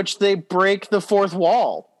movie in which they break the fourth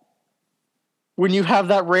wall? When you have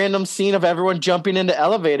that random scene of everyone jumping into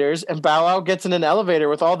elevators and Bow Wow gets in an elevator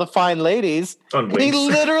with all the fine ladies, and he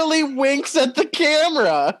literally winks at the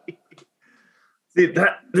camera. See,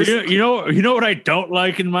 you know what I don't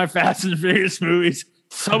like in my Fast and Furious movies?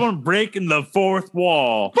 Someone breaking the fourth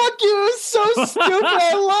wall. Fuck you, it was so stupid.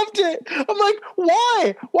 I loved it. I'm like,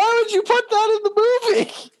 why? Why would you put that in the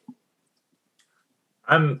movie?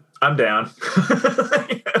 I'm down.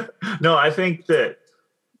 No, I think that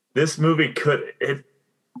this movie it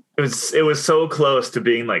was so close to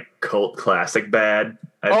being like cult classic bad.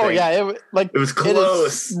 I think. It was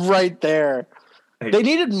close. Right there. They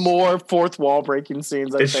needed more fourth wall breaking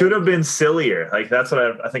scenes. It should have been sillier. Like that's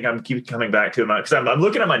what I think I'm keep coming back to. Because I'm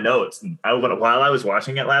looking at my notes. And while I was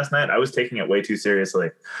watching it last night, I was taking it way too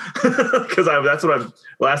seriously. Because that's what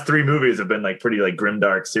last three movies have been like pretty like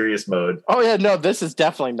grimdark serious mode. Oh yeah, no, this is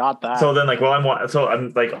definitely not that. So then like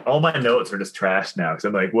I'm like all my notes are just trashed now because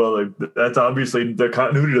I'm like, well, that's obviously the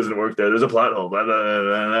continuity doesn't work there. There's a plot hole. Blah, blah, blah,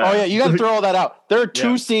 blah. Oh yeah, you got to throw all that out. There are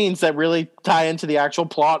two scenes that really tie into the actual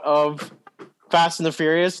plot of Fast and the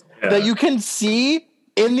Furious that you can see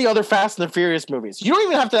in the other Fast and the Furious movies. You don't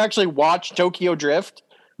even have to actually watch Tokyo Drift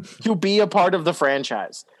to be a part of the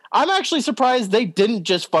franchise. I'm actually surprised they didn't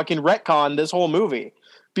just fucking retcon this whole movie.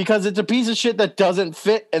 because it's a piece of shit that doesn't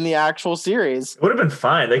fit in the actual series. It would have been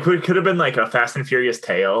fine. Like, it could have been like a Fast and Furious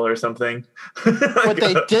tale or something. But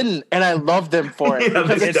they didn't, and I love them for it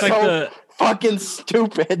because it's like so fucking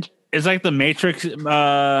stupid. It's like the Matrix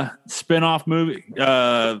spin-off movie.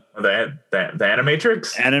 The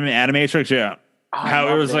Animatrix? Animatrix, yeah.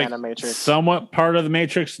 How it was like Animatrix. somewhat part of the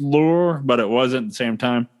Matrix lore, but it wasn't at the same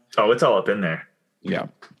time. Oh, it's all up in there. Yeah.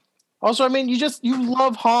 Also, I mean, you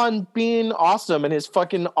love Han being awesome and his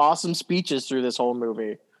fucking awesome speeches through this whole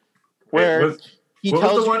movie, where he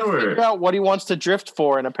tells you to figure out what he wants to drift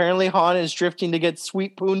for, and apparently Han is drifting to get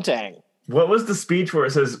sweet poontang. What was the speech where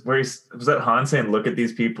it says was that Han saying, "Look at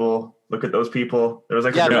these people, look at those people"? There was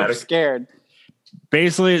like they're scared.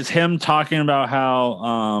 Basically, it's him talking about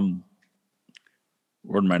how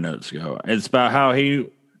where'd my notes go? It's about how he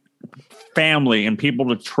family and people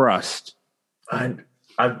to trust.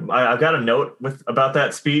 I've got a note about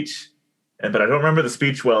that speech, but I don't remember the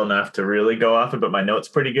speech well enough to really go off it. But my note's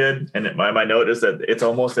pretty good, and my note is that it's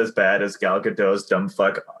almost as bad as Gal Gadot's dumb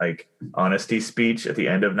fuck like honesty speech at the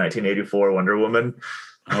end of 1984 Wonder Woman.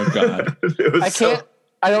 Oh God,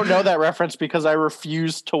 I don't know that reference because I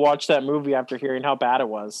refused to watch that movie after hearing how bad it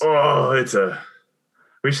was. Oh, that's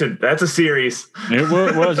a series.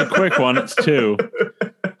 It was a quick one. It's 2.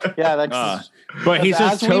 Yeah, that's. But he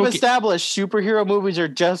says, as we've established, superhero movies are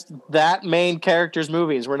just that main character's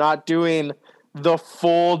movies. We're not doing the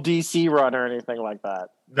full DC run or anything like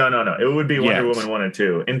that. No. It would be Wonder Woman 1 and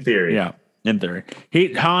 2 in theory. Yeah, in theory.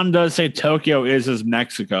 Han does say Tokyo is his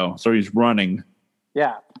Mexico, so he's running.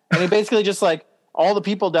 Yeah, and he basically just like all the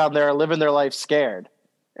people down there are living their life scared,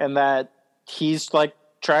 and that he's like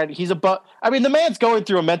the man's going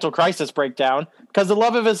through a mental crisis breakdown because the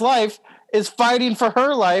love of his life is fighting for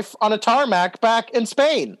her life on a tarmac back in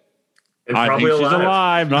Spain. I think she's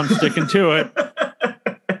alive, and I'm sticking to it.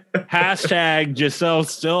 Hashtag Giselle's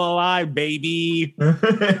still alive, baby.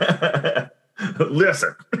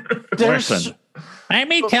 Listen. Let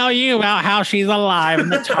me tell you about how she's alive in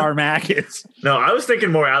the tarmac. No, I was thinking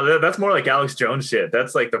more. That's more like Alex Jones shit.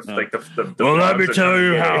 That's like the well, let me tell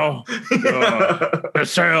you how.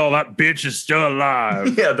 Giselle, that bitch is still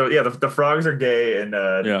alive. Yeah, the frogs are gay and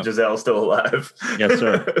Giselle's still alive. Yes,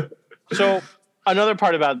 sir. So another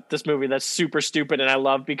part about this movie that's super stupid and I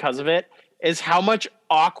love because of it is how much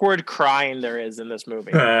awkward crying there is in this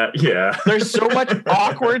movie. Yeah. There's so much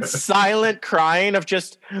awkward, silent crying of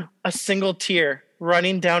just a single tear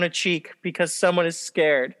running down a cheek because someone is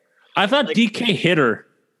scared. I thought DK hit her.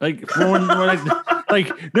 Like, no. Like,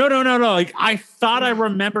 I thought I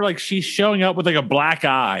remember like she's showing up with like a black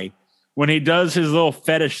eye when he does his little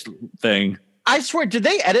fetish thing. I swear, did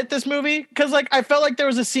they edit this movie? Because like I felt like there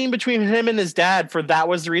was a scene between him and his dad for that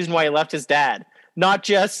was the reason why he left his dad, not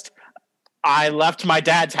just I left my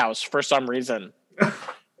dad's house for some reason.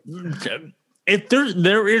 It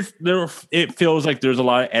feels like there's a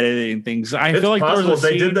lot of editing things. I feel like there was a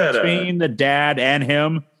scene between the dad and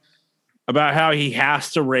him about how he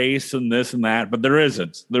has to race and this and that, but there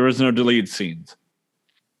isn't. There is no deleted scenes.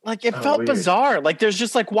 Like it felt bizarre. Like there's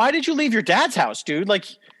just like, why did you leave your dad's house, dude? Like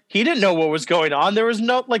he didn't know what was going on. There was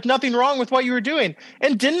nothing wrong with what you were doing.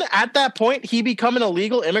 And didn't at that point he become an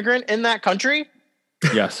illegal immigrant in that country?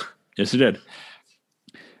 Yes. Yes, he did.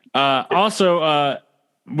 Also,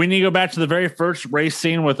 we need to go back to the very first race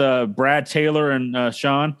scene with Brad Taylor and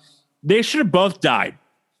Sean. They should have both died.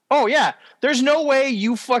 Oh, yeah. There's no way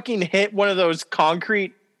you fucking hit one of those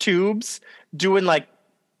concrete tubes doing like,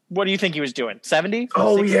 what do you think he was doing? 70?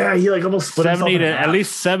 Oh, 60? Yeah. He like almost split 70 to at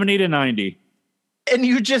least 70 to 90. And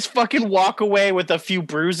you just fucking walk away with a few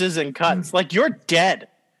bruises and cuts. Like you're dead.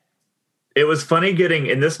 It was funny getting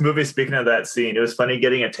in this movie. Speaking of that scene, it was funny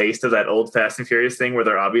getting a taste of that old Fast and Furious thing where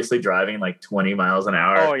they're obviously driving like 20 miles an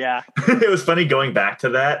hour. Oh yeah. It was funny going back to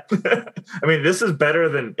that. I mean, it's better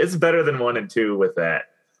than 1 and 2 with that,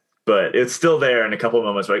 but it's still there in a couple of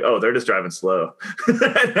moments. Like, oh, they're just driving slow.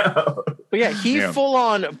 But yeah, he full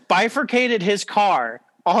on bifurcated his car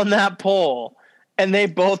on that pole, and they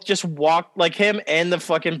both just walked like him and the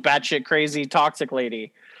fucking batshit crazy toxic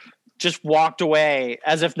lady. Just walked away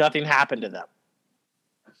as if nothing happened to them.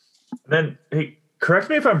 Then, hey, correct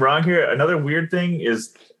me if I'm wrong here. Another weird thing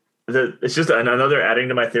is that it's just another adding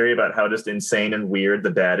to my theory about how just insane and weird the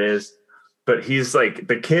dad is. But he's like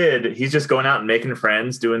the kid. He's just going out and making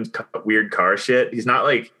friends, doing weird car shit. They're not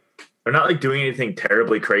like doing anything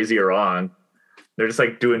terribly crazy or wrong. They're just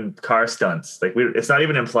like doing car stunts. Like it's not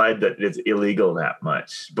even implied that it's illegal that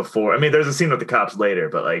much before. I mean, there's a scene with the cops later,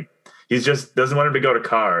 but like. He just doesn't want him to go to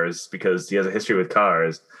cars because he has a history with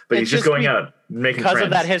cars, but he's just going out making friends. Because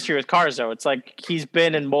of that history with cars, though. It's like he's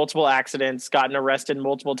been in multiple accidents, gotten arrested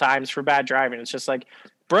multiple times for bad driving. It's just like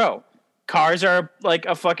bro, cars are like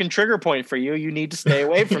a fucking trigger point for you. You need to stay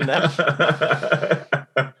away from them.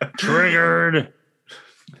 Triggered.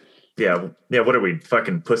 Yeah. What are we,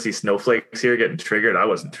 fucking pussy snowflakes here getting triggered? I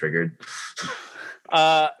wasn't triggered.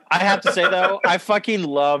 I have to say though, I fucking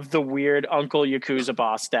love the weird Uncle Yakuza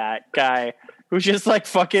boss guy who just like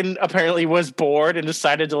fucking apparently was bored and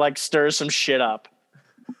decided to like stir some shit up.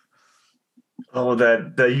 Oh,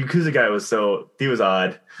 the Yakuza guy he was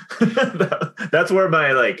odd. That's where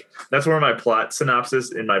my plot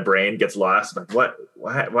synopsis in my brain gets lost. Like,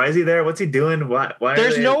 why is he there? What's he doing? Why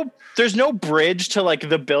there's no bridge to like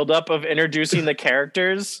the buildup of introducing the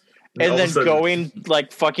characters and then going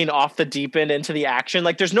like fucking off the deep end into the action.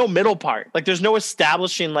 Like there's no middle part. Like there's no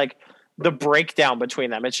establishing like the breakdown between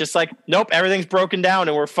them. It's just like, nope, everything's broken down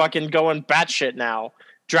and we're fucking going batshit now.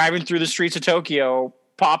 Driving through the streets of Tokyo,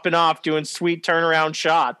 popping off, doing sweet turnaround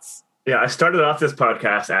shots. Yeah, I started off this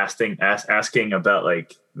podcast asking about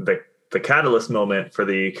like the catalyst moment for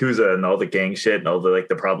the Yakuza and all the gang shit and all the like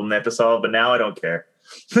the problem they have to solve, but now I don't care.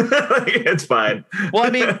 It's fine. Well,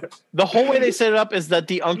 I mean, the whole way they set it up is that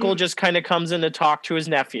the uncle just kind of comes in to talk to his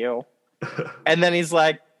nephew, and then he's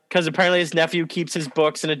like, because apparently his nephew keeps his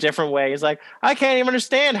books in a different way. He's like, I can't even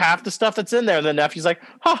understand half the stuff that's in there. And the nephew's like,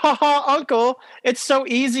 ha ha ha, uncle, it's so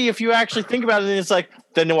easy if you actually think about it. And it's like,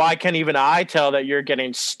 then why can't even I tell that you're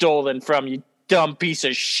getting stolen from, you dumb piece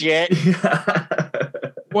of shit?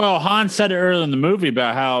 Well, Han said it earlier in the movie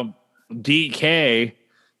about how DK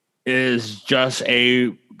is just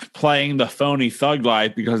playing the phony thug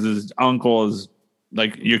life because his uncle is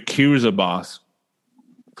like Yakuza boss.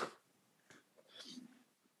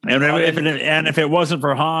 And if it wasn't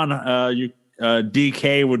for Han,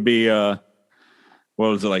 DK would be what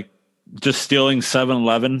was it, like just stealing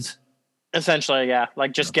 7-Elevens? Essentially, yeah,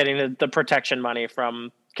 like just getting the protection money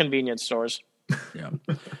from convenience stores. Yeah.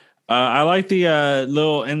 I like the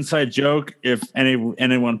little inside joke, if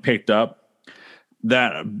anyone picked up,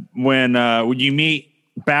 that when you meet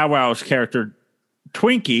Bow Wow's character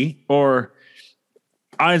Twinkie, or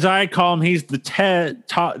as I call him, he's the Tej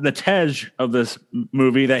of this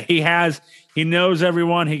movie, that he knows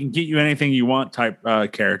everyone, he can get you anything you want type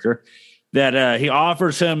character, that he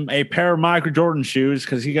offers him a pair of Michael Jordan shoes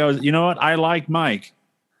because he goes, you know what, I like Mike.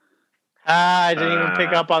 I didn't even pick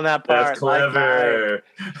up on that part. That's clever.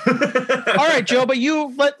 All right, Joe,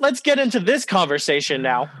 but let's get into this conversation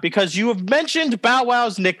now, because you have mentioned Bow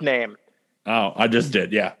Wow's nickname. Oh, I just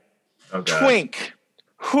did, yeah. Okay. Twink.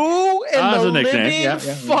 Who in the living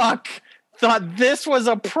fuck thought this was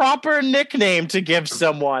a proper nickname to give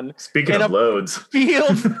someone? Speaking of loads.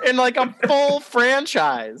 Field in like a full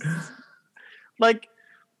franchise. Like,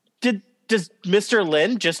 does Mr.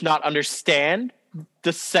 Lin just not understand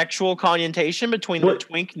the sexual connotation between the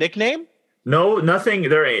Twink nickname? No, nothing.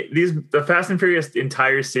 The Fast and Furious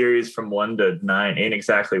entire series from 1 to 9 ain't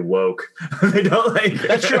exactly woke. They don't like.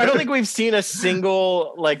 That's true. I don't think we've seen a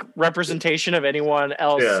single like representation of anyone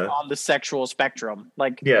else on the sexual spectrum.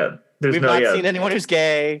 Like, we've not seen anyone who's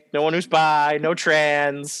gay, no one who's bi, no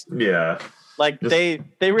trans. Yeah. Like they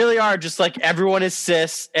really are just like everyone is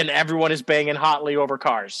cis and everyone is banging hotly over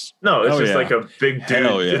cars. No, it's just like a big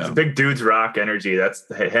dude. It's big dudes rock energy. That's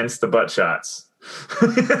hence the butt shots.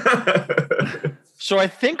 So I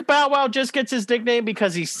think Bow Wow just gets his nickname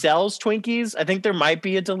because he sells Twinkies. I think there might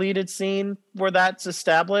be a deleted scene where that's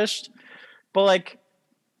established. But like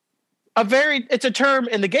it's a term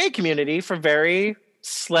in the gay community for very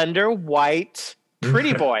slender, white,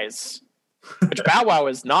 pretty boys. Which Bow Wow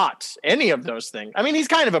is not any of those things. I mean, he's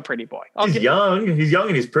kind of a pretty boy. He's young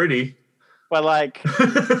and he's pretty. But like,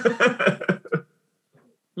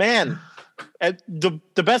 man, the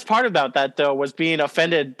best part about that though was being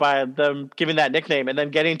offended by them giving that nickname and then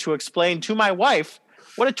getting to explain to my wife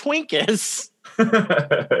what a twink is.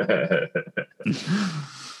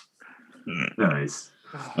 Nice.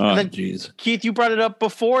 Oh, jeez. Keith, you brought it up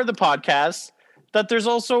before the podcast that there's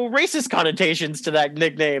also racist connotations to that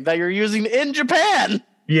nickname that you're using in Japan.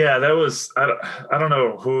 Yeah, that was, I don't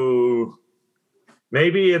know who,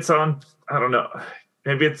 maybe it's on, I don't know.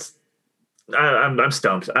 Maybe it's, I'm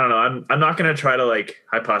stumped. I don't know. I'm not going to try to like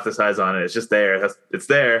hypothesize on it. It's just there. It's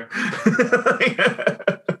there.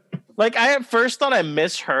 Like I at first thought I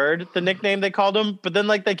misheard the nickname they called him, but then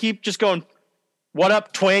like they keep just going, "What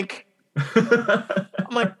up, Twink?" I'm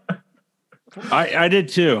like, I did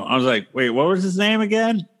too. I was like, wait, what was his name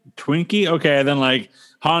again? Twinkie? Okay. And then like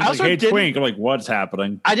Han's like, hey, Twink. I'm like, what's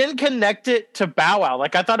happening? I didn't connect it to Bow Wow.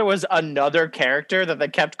 Like I thought it was another character that they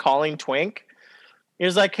kept calling Twink. He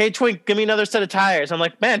was like, hey, Twink, give me another set of tires. I'm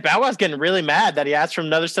like, man, Bow Wow's getting really mad that he asked for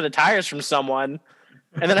another set of tires from someone.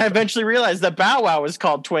 And then I eventually realized that Bow Wow was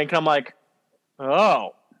called Twink. And I'm like,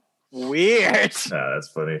 oh. Weird. That's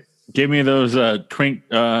funny. Give me those twink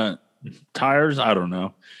tires. I don't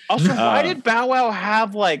know. Also, why did Bow Wow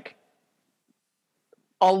have like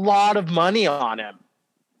a lot of money on him?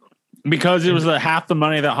 Because it was half the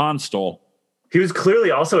money that Han stole. He was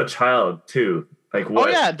clearly also a child too. Like what?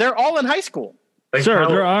 Oh yeah, they're all in high school. Like Sir,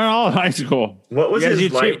 they're all in high school. What was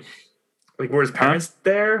his life? Like, were his parents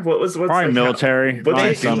there? What's probably like, military? What's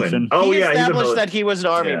my he doing? assumption. Oh he yeah, established that he was an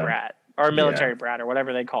army brat or a military brat or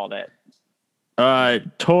whatever they called it.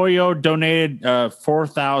 Toyo donated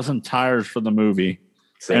 4,000 tires for the movie,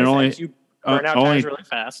 and only you burn out tires really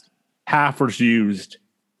fast. Half was used.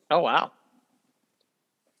 Oh wow!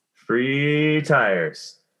 Free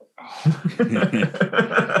tires.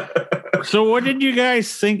 So, what did you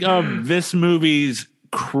guys think of this movie's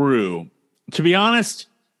crew? To be honest,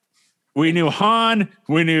 we knew Han,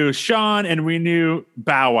 we knew Sean, and we knew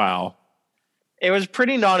Bow Wow. It was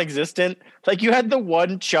pretty non-existent. Like, you had the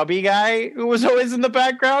one chubby guy who was always in the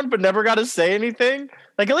background but never got to say anything.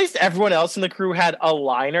 Like, at least everyone else in the crew had a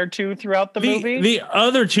line or two throughout the movie. The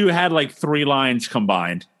other two had like 3 lines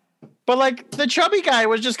combined. But like the chubby guy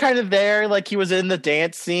was just kind of there, like he was in the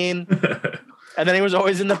dance scene. And then he was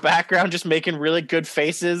always in the background just making really good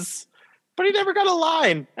faces. But he never got a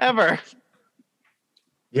line, ever.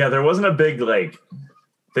 Yeah, there wasn't a big, like,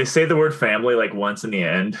 they say the word family like once in the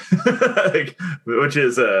end. Like, which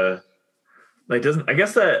is like doesn't I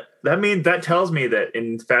guess that tells me that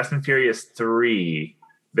in Fast and Furious 3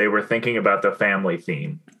 they were thinking about the family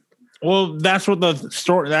theme. Well, that's what the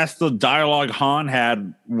story. That's the dialogue Han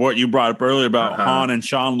had. What you brought up earlier about Han and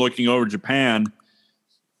Sean looking over Japan,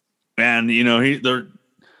 and you know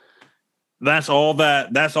that's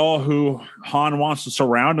all who Han wants to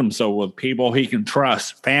surround himself with, people he can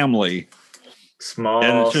trust, family, small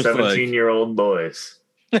 17-year-old boys.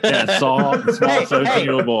 Yeah, small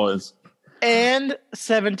 17-year-old boys and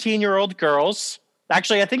 17-year-old girls.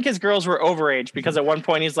 Actually, I think his girls were overage because at one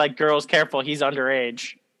point he's like, "Girls, careful, he's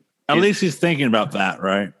underage." At least he's thinking about that,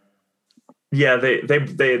 right? Yeah, they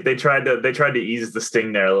tried to ease the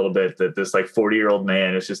sting there a little bit, that this like 40-year-old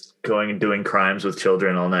man is just going and doing crimes with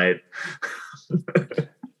children all night.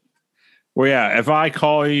 Well, yeah, if I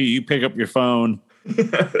call you, you pick up your phone,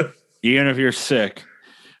 even if you're sick.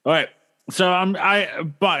 All right. So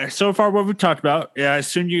but so far what we've talked about, I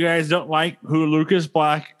assume you guys don't like who Lucas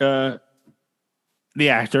Black, the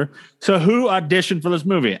actor. So who auditioned for this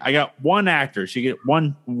movie? I got one actor. So you get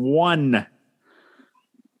one.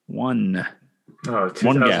 Oh,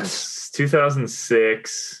 one guess.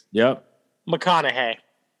 2006. Yep. McConaughey.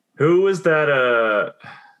 Who was that?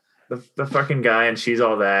 The fucking guy and She's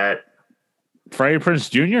All That. Freddie Prinze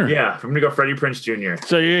Jr. Yeah, I'm gonna go Freddie Prinze Jr.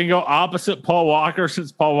 So you're gonna go opposite Paul Walker,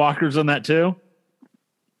 since Paul Walker's in that too.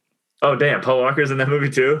 Oh damn, Paul Walker's in that movie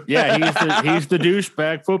too. Yeah, he's the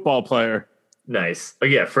douchebag football player. Nice. Oh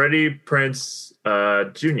yeah, Freddie Prinze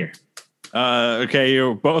Jr. Okay,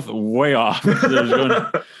 you're both way off. Channing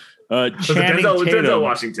Tatum. Denzel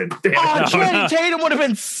Washington. Damn. Oh, Channing Tatum would have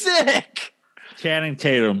been sick. Channing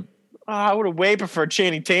Tatum. Oh, I would have way preferred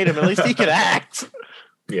Channing Tatum. At least he could act.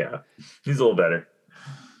 Yeah, he's a little better.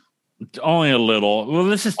 Only a little. Well,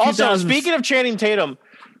 this is also, speaking of Channing Tatum,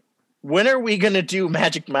 when are we going to do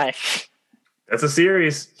Magic Mike? That's a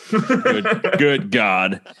series. Good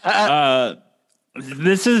God.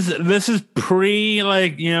 This is pre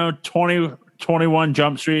 2021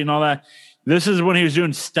 Jump Street and all that. This is when he was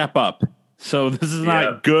doing Step Up. So this is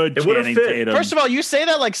not good Channing Tatum. First of all, you say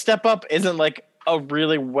that like Step Up isn't like a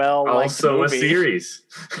really also movie. A series.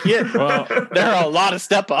 Yeah, well, there are a lot of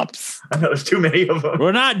Step Ups. I know there's too many of them.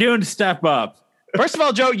 We're not doing Step Up. First of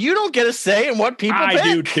all, Joe, you don't get a say in what people pick. I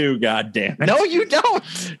do too, God damn it. No, you don't.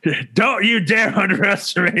 Don't you dare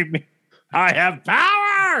underestimate me. I have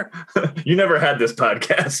power. You never had this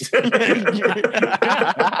podcast.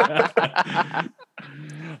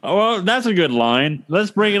 Well, that's a good line. Let's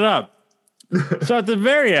bring it up. So at the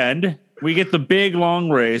very end, we get the big long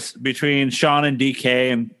race between Sean and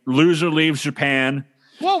DK, and loser leaves Japan.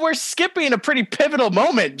 Well, we're skipping a pretty pivotal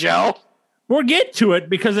moment, Joe. We'll get to it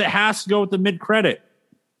because it has to go with the mid-credit.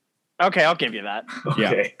 Okay, I'll give you that.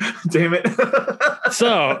 Okay. Yeah. Damn it.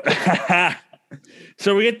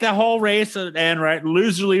 So we get the whole race at the end, right?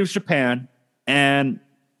 Loser leaves Japan, and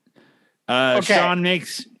Sean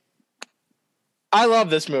makes... I love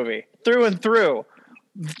this movie through and through.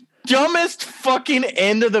 Dumbest fucking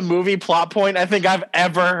end of the movie plot point I think I've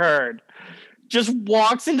ever heard. Just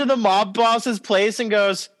walks into the mob boss's place and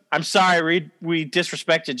goes, "I'm sorry, we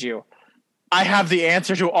disrespected you. I have the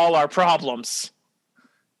answer to all our problems.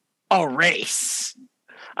 A race."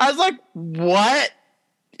 I was like, what?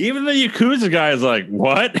 Even the Yakuza guy is like,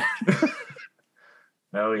 what?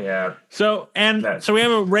 Oh yeah. So we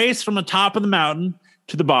have a race from the top of the mountain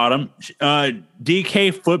to the bottom.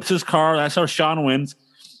 DK flips his car. That's how Sean wins.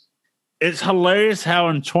 It's hilarious how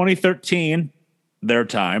in 2013, their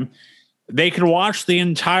time, they could watch the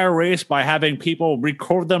entire race by having people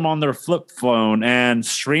record them on their flip phone and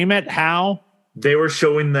stream it. How? They were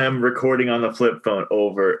showing them recording on the flip phone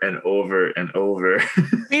over and over and over.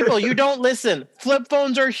 People, you don't listen. Flip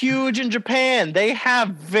phones are huge in Japan. They have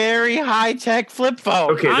very high-tech flip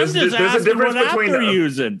phones. Okay, I'm just there's a asking difference what app between they're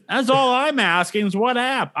using. That's all I'm asking is what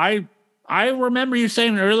app. I remember you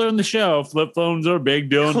saying earlier in the show, flip phones are a big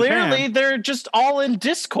deal in Clearly, Japan. they're just all in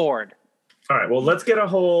Discord. All right, well, let's get a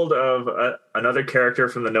hold of another character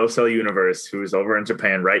from the No Cell universe who's over in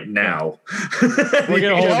Japan right now. We'll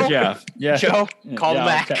get a hold Joe? of Jeff. Yeah. Joe, call Yeah,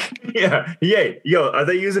 back. okay. Yeah, yay. Yo, are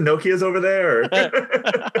they using Nokias over there?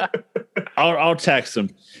 Or? I'll text him.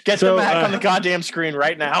 Get So, them back on the goddamn screen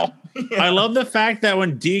right now. I love the fact that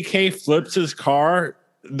when DK flips his car,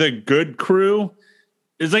 the good crew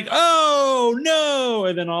is like, "Oh no!"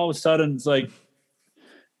 And then all of a sudden, it's like,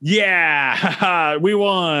 "Yeah, we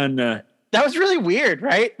won." That was really weird,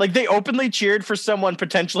 right? Like they openly cheered for someone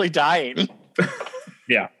potentially dying.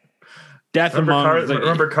 Yeah, death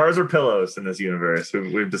Remember, cars are pillows in this universe.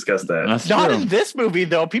 We've discussed that. That's Not true. in this movie,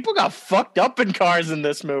 though. People got fucked up in cars in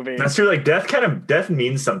this movie. That's true. Like death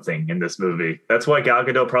means something in this movie. That's why Gal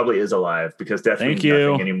Gadot probably is alive, because death means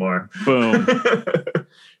nothing anymore. Boom.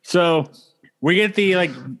 So we get the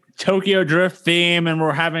Tokyo Drift theme, and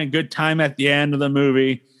we're having a good time at the end of the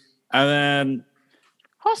movie, and then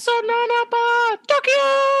Tokyo!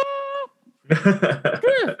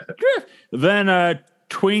 Then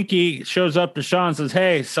Twinkie shows up to Sean and says,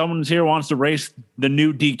 "Hey, someone's here wants to race the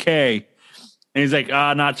new DK." And he's like,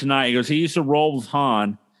 not tonight. He goes, he used to roll with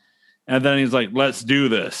Han. And then he's like, let's do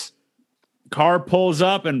this. Car pulls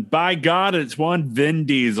up, and by God, it's one Vin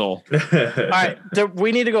Diesel. All right,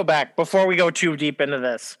 we need to go back before we go too deep into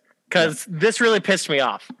this, because this really pissed me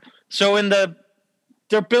off. So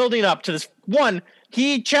they're building up to this. One,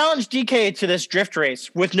 he challenged DK to this drift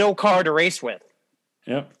race with no car to race with.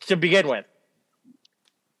 Yep. To begin with.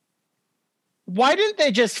 Why didn't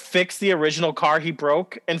they just fix the original car he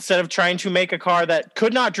broke instead of trying to make a car that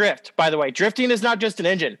could not drift? By the way, drifting is not just an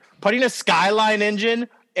engine. Putting a Skyline engine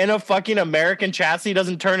in a fucking American chassis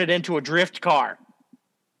doesn't turn it into a drift car.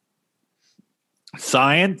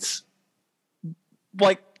 Science.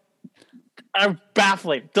 Are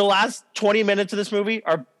baffling. The last 20 minutes of this movie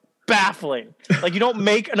are baffling. You don't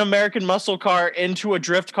make an American muscle car into a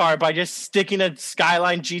drift car by just sticking a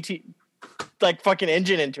Skyline GT fucking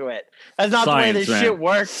engine into it. That's not Science, the way this man. shit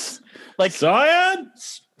works.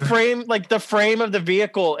 Science. The frame of the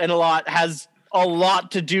vehicle in a lot has a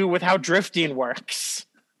lot to do with how drifting works.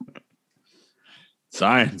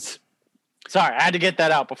 Science. Sorry, I had to get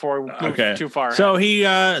that out before we move too far. So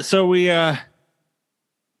we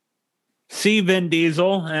see Vin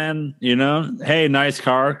Diesel, and hey, nice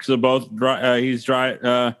car, because they're both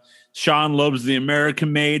Sean loves the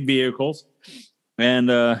American-made vehicles,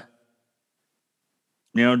 and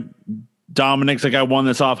Dominic's like, I won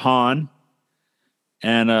this off Han,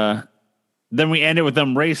 and then we end it with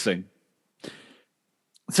them racing.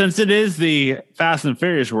 Since it is the Fast and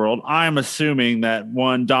Furious world, I'm assuming that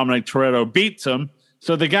one Dominic Toretto beats him,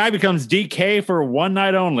 so the guy becomes DK for one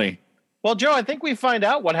night only. Well, Joe, I think we find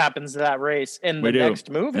out what happens to that race in the next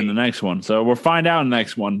movie. In the next one. So we'll find out in the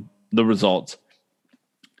next one the results.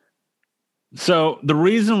 So the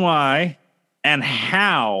reason why and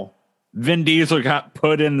how Vin Diesel got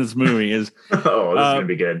put in this movie is this is going to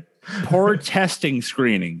be good. poor testing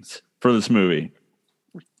screenings for this movie.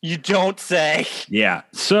 You don't say. Yeah.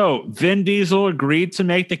 So Vin Diesel agreed to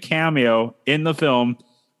make the cameo in the film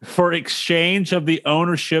for exchange of the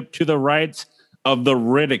ownership to the rights of the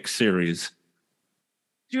Riddick series.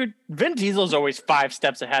 Dude, Vin Diesel's always 5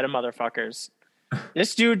 steps ahead of motherfuckers.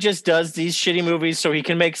 This dude just does these shitty movies so he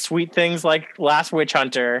can make sweet things like Last Witch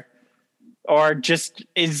Hunter, or just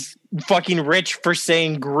is fucking rich for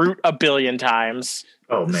saying Groot a billion times.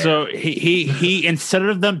 Oh man. So he instead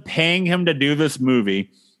of them paying him to do this movie,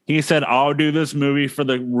 he said, I'll do this movie for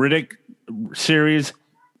the Riddick series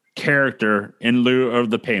character in lieu of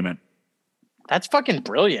the payment. That's fucking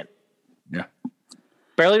brilliant. Yeah.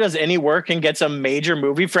 Barely does any work and gets a major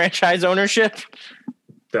movie franchise ownership.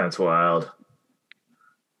 That's wild.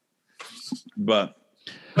 But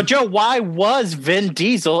Joe, why was Vin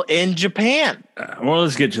Diesel in Japan? well,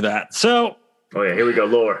 let's get to that. So, oh yeah, here we go.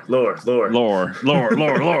 Lore. lore.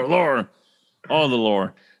 All the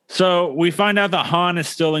lore. So we find out that Han is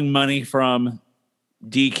stealing money from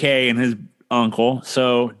DK and his uncle.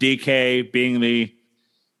 So DK, being the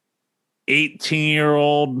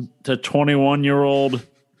 18-year-old to 21-year-old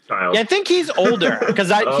Child. Yeah, I think he's older because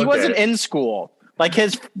he wasn't in school. Like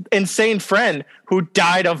his insane friend who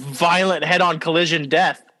died of violent head-on collision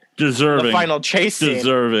death. deserving. The final chase scene.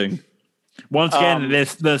 Deserving. Once again,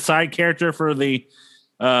 the side character for the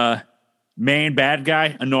main bad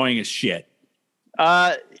guy, annoying as shit.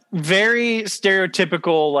 Very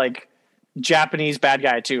stereotypical, like Japanese bad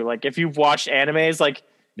guy too. Like if you've watched animes, like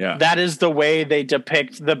that is the way they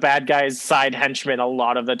depict the bad guy's side henchman a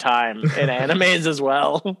lot of the time in animes as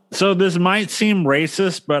well. So this might seem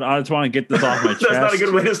racist, but I just want to get this off my chest. That's not a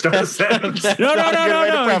good way to start a sentence. No.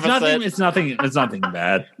 It's nothing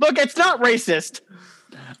bad. Look, it's not racist.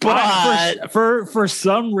 But for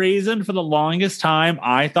some reason, for the longest time,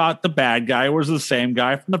 I thought the bad guy was the same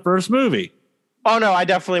guy from the first movie. Oh no, I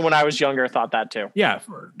definitely, when I was younger, thought that too. Yeah,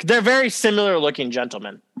 they're very similar looking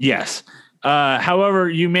gentlemen. Yes. However,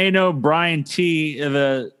 you may know Brian T,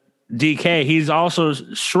 the DK. He's also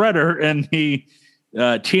Shredder in the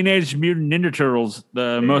Teenage Mutant Ninja Turtles,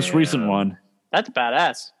 the most recent one. That's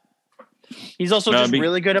badass. He's also just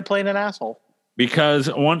really good at playing an asshole. Because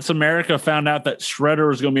once America found out that Shredder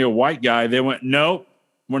was going to be a white guy, they went, nope,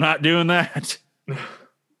 we're not doing that.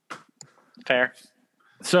 Fair.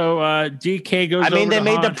 So DK goes. I mean, they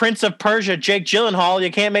made the Prince of Persia, Jake Gyllenhaal.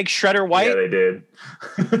 You can't make Shredder white. Yeah, they did.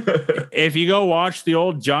 If you go watch the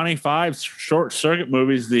old Johnny Five Short Circuit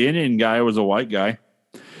movies, the Indian guy was a white guy.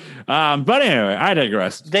 But anyway, I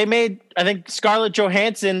digress. They made, I think, Scarlett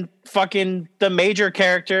Johansson fucking the major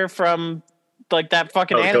character from like that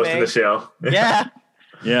fucking anime. Ghost in the Shell. Yeah.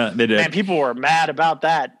 Yeah, they did. And people were mad about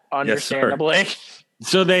that, understandably. Yes,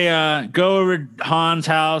 so they go over to Han's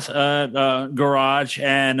house, garage,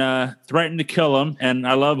 and threaten to kill him. And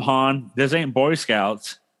I love Han. This ain't Boy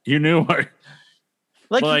Scouts. You knew what.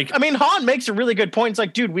 Like, I mean, Han makes a really good point. It's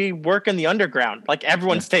like, dude, we work in the underground. Like,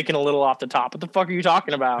 everyone's taking a little off the top. What the fuck are you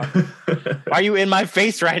talking about? Why are you in my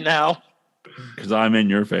face right now? Because I'm in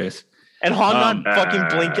your face. And Han not fucking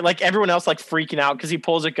blinking. Like, everyone else, like, freaking out because he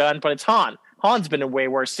pulls a gun. But it's Han. Han's been in way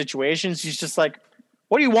worse situations. He's just like,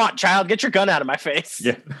 what do you want, child? Get your gun out of my face.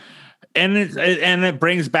 Yeah. And it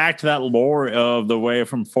brings back to that lore of the way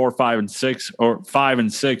from 4, 5, and 6, or 5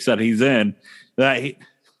 and 6 that he's in, that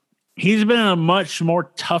he's been in a much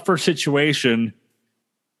more tougher situation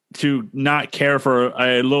to not care for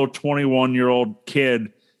a little 21-year-old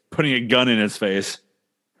kid putting a gun in his face.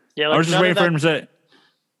 Yeah, like I was just waiting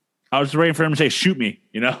for him to say, shoot me,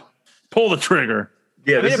 pull the trigger.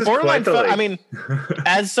 Yeah, I mean, this is borderline. quite the, I mean,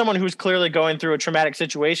 as someone who's clearly going through a traumatic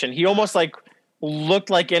situation, he almost like looked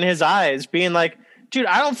like in his eyes, being like, "Dude,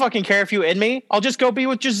 I don't fucking care if you in me. I'll just go be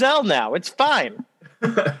with Giselle now. It's fine."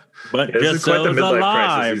 But this is quite the midlife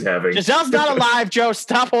crisis he's having. Giselle's not alive, Joe.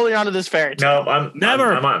 Stop holding on to this fairy tale.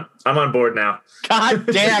 No, I'm on board now. God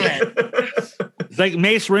damn it! It's like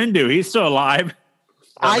Mace Windu. He's still alive.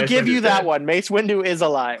 I give you that one. Mace Windu is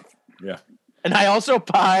alive. Yeah. And I also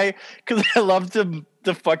buy, because I love the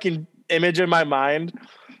fucking image in my mind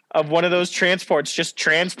of one of those transports just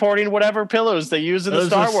transporting whatever pillows they use in the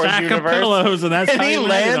Star Wars universe. Pillows, and that's and how he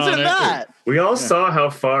lands in that. We all saw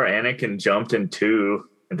how far Anakin jumped in 2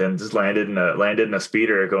 and then just landed in a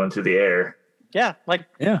speeder going through the air. Yeah,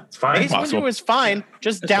 it's fine. Mace Windu is fine.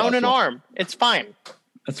 Just down an arm. It's fine.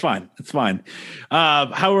 That's fine. It's fine.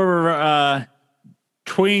 However,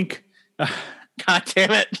 Twink. God damn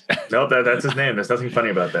it. Nope, that's his name. There's nothing funny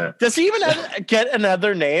about that. Does he even get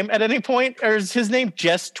another name at any point? Or is his name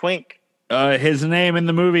just Twink? His name in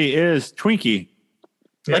the movie is Twinkie.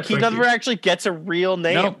 Yeah, like, he never actually gets a real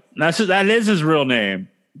name? Nope, that is his real name.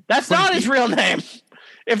 That's Twinkie. Not his real name.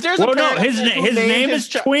 If there's his name is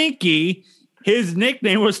Twinkie. His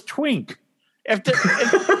nickname was Twink.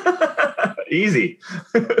 Easy.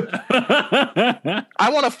 I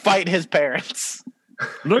want to fight his parents.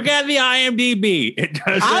 Look at the IMDb. It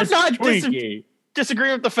does. I'm not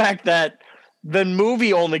disagreeing with the fact that the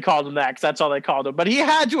movie only called him that because that's all they called him. But he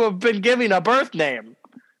had to have been given a birth name.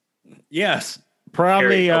 Yes,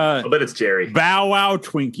 probably. But it's Jerry. Bow Wow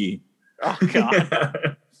Twinkie. Oh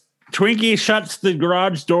God. Twinkie shuts the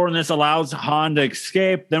garage door, and this allows Han to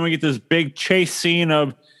escape. Then we get this big chase scene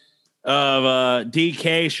of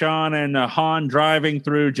DK, Sean, and Han driving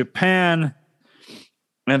through Japan.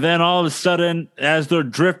 And then all of a sudden, as they're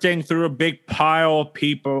drifting through a big pile of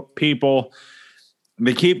people,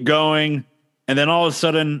 they keep going. And then all of a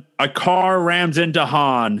sudden, a car rams into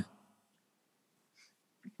Han.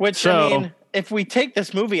 Which, I mean, if we take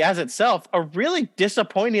this movie as itself, a really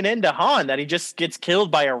disappointing end to Han that he just gets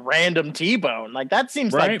killed by a random T-bone. Like, that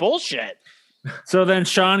seems like bullshit. So then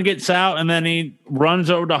Sean gets out, and then he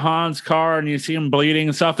runs over to Han's car, and you see him bleeding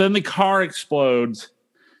and stuff. Then the car explodes.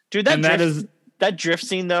 Dude, that drift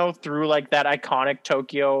scene though through like that iconic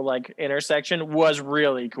Tokyo like intersection was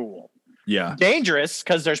really cool. Yeah. Dangerous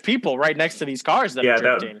because there's people right next to these cars that are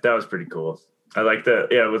drifting. that was pretty cool. I like that.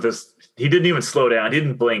 Yeah, with this, he didn't even slow down. He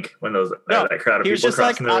didn't blink when that crowd of people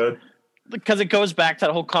crossing the road. Because it goes back to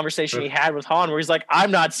that whole conversation he had with Han, where he's like,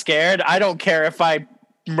 "I'm not scared. I don't care if I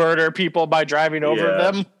murder people by driving over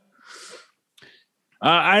them."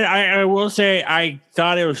 I will say I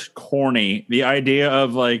thought it was corny. The idea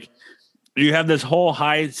of like you have this whole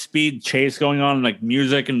high speed chase going on, like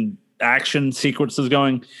music and action sequences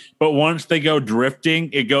going, but once they go drifting,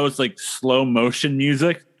 it goes like slow motion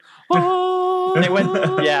music. They went,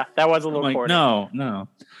 that was a little like, corny. No.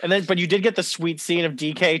 And then, but you did get the sweet scene of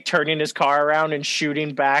DK turning his car around and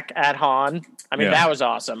shooting back at Han. I mean, that was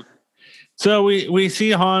awesome. So we see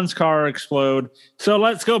Han's car explode. So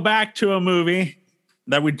let's go back to a movie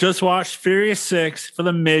that we just watched, Furious 6, for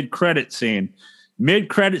the mid-credit scene.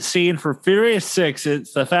 Mid-credit scene for Furious 6,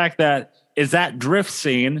 it's the fact that is that drift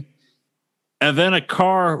scene, and then a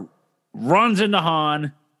car runs into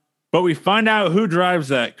Han, but we find out who drives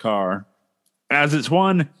that car, as it's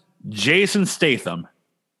one Jason Statham.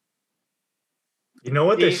 You know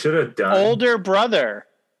what they should have done? Older brother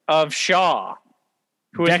of Shaw.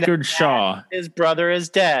 Who is Deckard Shaw. His brother is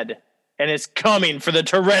dead and is coming for the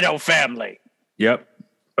Toretto family. Yep.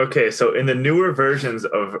 Okay, so in the newer versions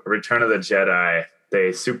of Return of the Jedi,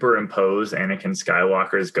 they superimpose Anakin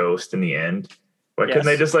Skywalker's ghost in the end. Why couldn't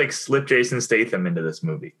they just like slip Jason Statham into this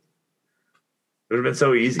movie? It would have been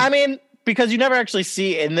so easy. I mean, because you never actually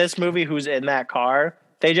see in this movie who's in that car.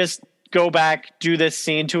 They just go back, do this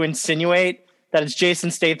scene to insinuate that it's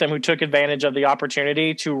Jason Statham who took advantage of the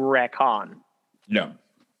opportunity to wreck Han. No.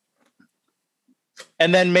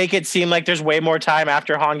 And then make it seem like there's way more time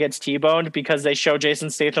after Han gets T-boned because they show Jason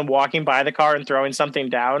Statham walking by the car and throwing something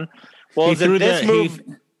down. Well, in this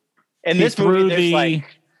movie,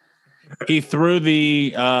 he threw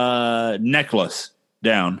the necklace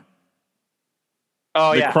down.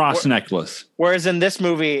 Oh, the cross necklace. Whereas in this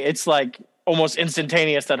movie, it's like almost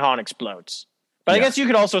instantaneous that Han explodes. But I guess you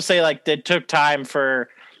could also say like it took time for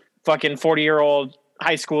fucking 40-year-old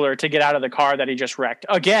high schooler to get out of the car that he just wrecked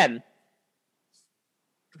again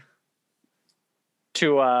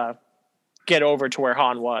to get over to where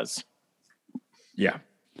Han was. Yeah.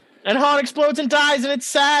 And Han explodes and dies, and it's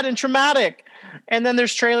sad and traumatic. And then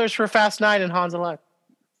there's trailers for Fast 9 and Han's alive.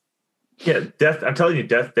 Yeah, death. I'm telling you,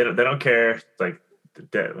 death. They don't care. Like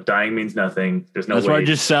dying means nothing. There's no. That's why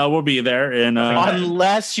Giselle will be there, and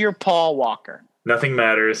unless you're Paul Walker, nothing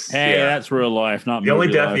matters. Hey, that's real life, not the only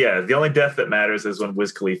death. Life. Yeah, the only death that matters is when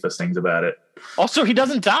Wiz Khalifa sings about it. Also, he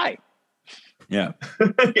doesn't die. Yeah,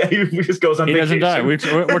 he just goes on. He vacation. doesn't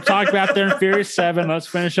die. We're talking about there in Furious 7. Let's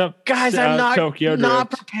finish up, guys. I'm not Tokyo not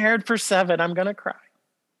Drift. prepared for 7. I'm gonna cry.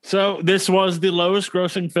 So this was the lowest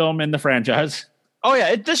grossing film in the franchise. Oh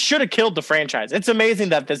yeah, this should have killed the franchise. It's amazing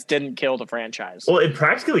that this didn't kill the franchise. Well, it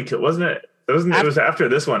practically killed, wasn't it? It was after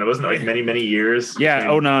this one. It wasn't like many years. Yeah,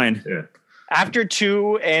 2009. Yeah. After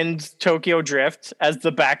 2 and Tokyo Drift as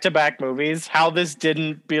the back-to-back movies, how this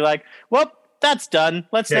didn't be like, well, that's done.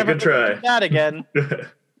 Let's never do that again.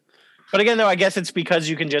 But again, though, I guess it's because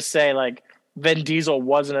you can just say like Vin Diesel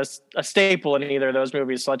wasn't a staple in either of those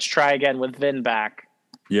movies. So let's try again with Vin back.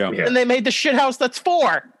 Yeah. And they made the shithouse that's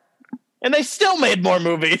 4. And they still made more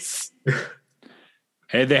movies.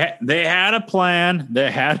 Hey, they had a plan.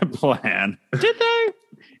 They had a plan. Did they?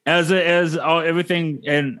 As everything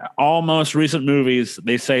in all most recent movies,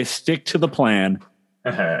 they say stick to the plan.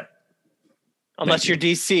 Unless you're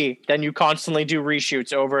DC, then you constantly do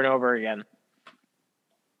reshoots over and over again.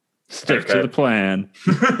 Stick to the plan.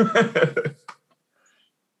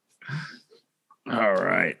 All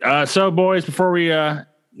right. So, boys, before we go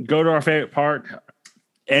to our favorite part,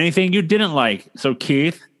 anything you didn't like? So,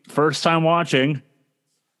 Keith, first time watching.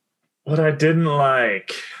 What I didn't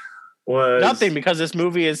like was nothing, because this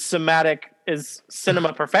movie is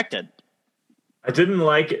cinema perfected. I didn't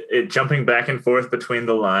like it jumping back and forth between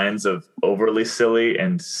the lines of overly silly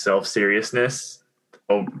and self-seriousness.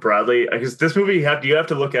 Broadly, because this movie you have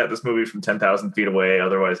to look at this movie from 10,000 feet away,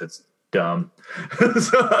 otherwise it's dumb.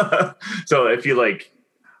 so if you like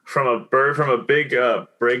from a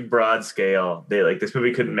big broad scale, this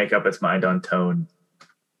movie couldn't make up its mind on tone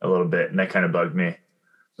a little bit, and that kind of bugged me.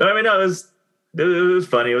 But I mean, no, it was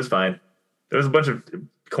funny. It was fine. There was a bunch of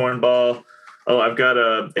cornball. Oh, I've got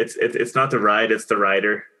it's not the ride, it's the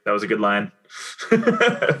rider. That was a good line.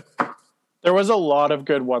 There was a lot of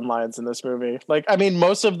good one-liners in this movie. Like, I mean,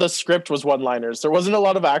 most of the script was one-liners. There wasn't a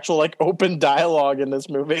lot of actual like open dialogue in this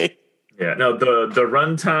movie. Yeah, no, the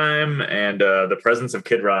runtime and the presence of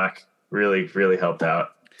Kid Rock really, really helped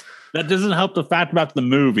out. That doesn't help the fact about the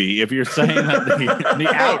movie. If you're saying that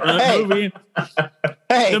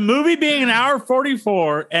the movie being an hour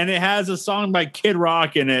 44 and it has a song by Kid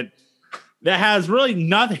Rock in it that has really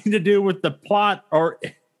nothing to do with the plot or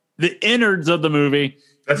the innards of the movie.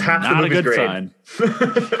 That's half not the movie's a good grade.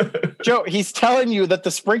 sign. Joe, he's telling you that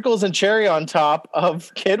the sprinkles and cherry on top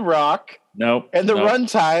of Kid Rock and the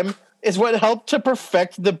runtime is what helped to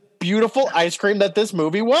perfect the beautiful ice cream that this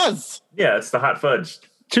movie was. Yeah, it's the hot fudge.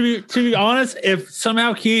 To be honest, if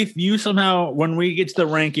somehow, Keith, when we get to the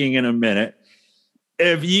ranking in a minute,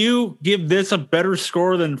 if you give this a better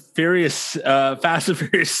score than Fast and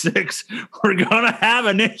Furious 6, we're going to have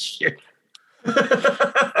an issue.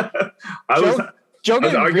 Joe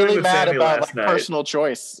getting really mad about personal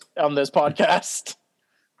choice on this podcast.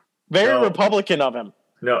 Very Republican of him.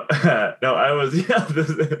 No, I was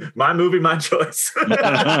my movie, my choice.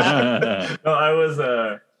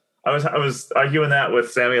 I was arguing that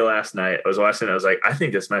with Sammy last night. I was watching it. I was like, I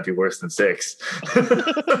think this might be worse than 6.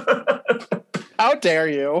 How dare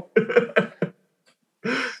you?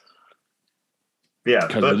 Yeah,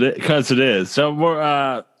 because it is.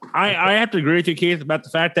 So I have to agree with you, Keith, about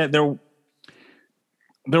the fact that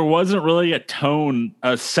there wasn't really a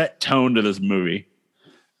set tone to this movie.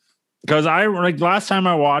 Because last time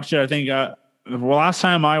I watched it, I think last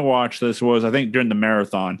time I watched this was during the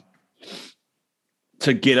marathon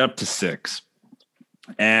to get up to 6,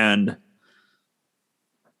 and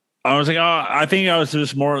I was like, I think I was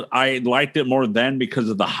just more. I liked it more then because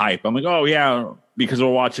of the hype. I'm like, oh yeah, because we're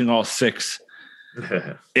watching all 6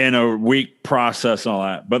 in a week process and all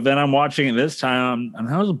that. But then I'm watching it this time, and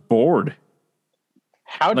I was bored.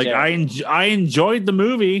 How dare I enjoyed the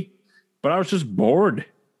movie, but I was just bored.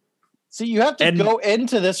 See, you have to go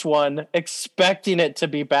into this one expecting it to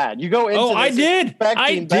be bad. You go into I did.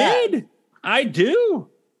 I do.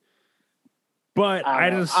 But I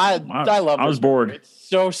love it. I was bored. It's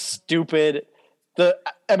so stupid.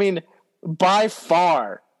 By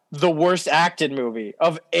far the worst acted movie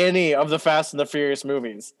of any of the Fast and the Furious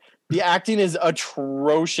movies. The acting is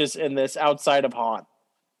atrocious in this outside of Han.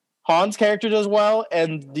 Han's character does well,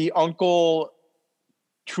 and the uncle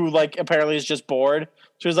who apparently is just bored.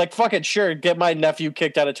 So he's like, fuck it, sure, get my nephew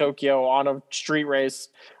kicked out of Tokyo on a street race.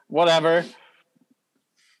 Whatever.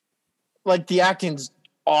 The acting's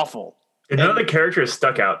awful. And none of the characters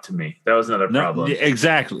stuck out to me. That was another problem.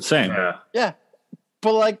 Exactly. Same. Yeah.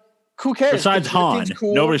 But who cares? Besides Han,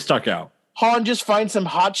 cool. Nobody stuck out. Han just finds some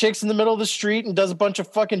hot chicks in the middle of the street and does a bunch of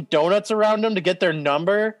fucking donuts around them to get their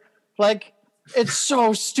number. It's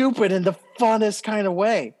so stupid in the funnest kind of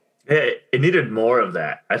way. It needed more of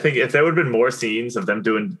that. I think if there would have been more scenes of them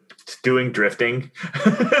doing drifting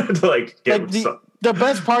to get the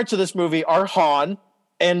best parts of this movie are Han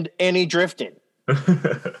and Annie drifting.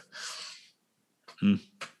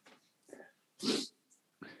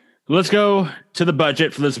 Let's go to the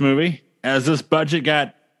budget for this movie. As this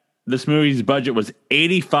movie's budget was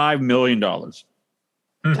 $85 million.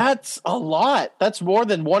 That's a lot. That's more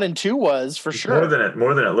than 1 and 2 was for sure.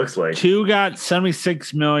 More than it looks like. 2 got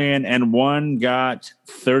 $76 million and 1 got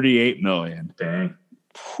 $38 million. Dang.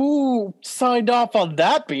 Who signed off on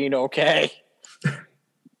that being okay?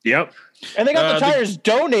 Yep. And they got the tires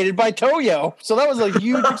donated by Toyo, so that was a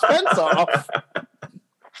huge expense off.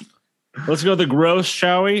 Let's go to the gross,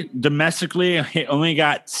 shall we? Domestically, it only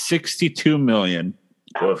got $62 million.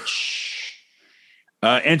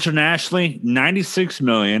 Internationally, $96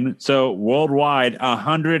 million. So worldwide,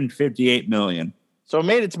 $158 million. So it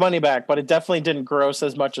made its money back, but it definitely didn't gross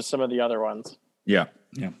as much as some of the other ones. Yeah.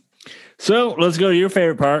 So let's go to your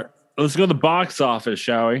favorite part. Let's go to the box office,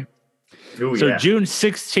 shall we? Ooh, so June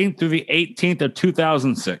 16th through the 18th of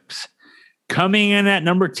 2006. Coming in at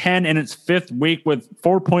number 10 in its 5th week with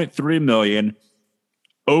 4.3 million,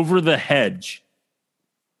 Over the Hedge.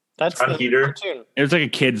 That's the Heater. It was like a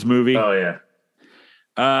kid's movie. Oh,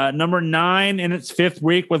 yeah. Number 9 in its 5th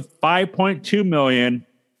week with 5.2 million,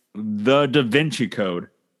 The Da Vinci Code.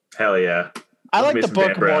 Hell yeah. I like the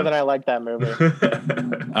book more than I like that movie.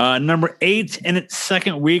 Number 8 in its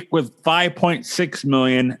 2nd week with 5.6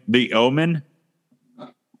 million, The Omen.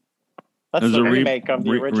 That's the remake of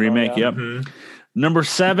the original. Remake, yeah. Yep. Mm-hmm. Number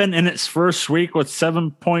 7 in its 1st week with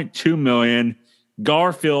 7.2 million,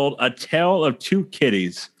 Garfield, A Tale of Two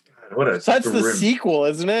Kitties. God, that's the sequel,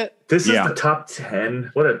 isn't it? This is the top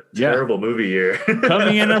 10. What a terrible movie year.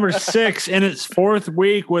 Coming in number 6 in its 4th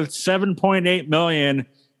week with 7.8 million,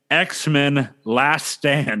 X-Men Last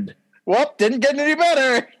Stand. Well, didn't get any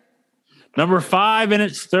better. Number 5 in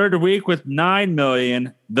its 3rd week with 9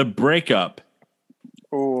 million, The Breakup.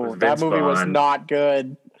 Ooh, that movie was not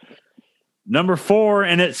good. Number 4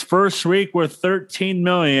 in its first week with 13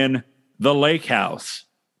 million, The Lake House.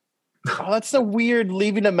 Oh, that's the weird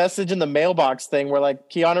leaving a message in the mailbox thing where like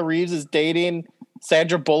Keanu Reeves is dating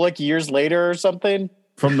Sandra Bullock years later or something.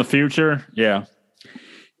 From the future, yeah.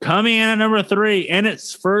 Coming in at number 3 in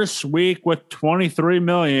its first week with 23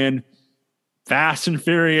 million, Fast and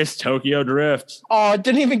Furious Tokyo Drift. Oh, it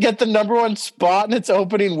didn't even get the number 1 spot in its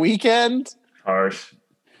opening weekend. Harsh.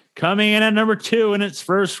 Coming in at number 2 in its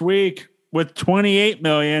first week with 28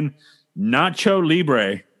 million, Nacho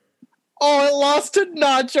Libre. Oh, it lost to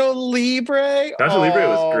Nacho Libre. Nacho Libre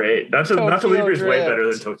was great. Nacho Libre is way Drift. better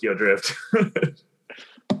than Tokyo Drift.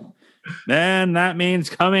 Then that means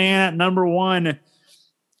coming in at number 1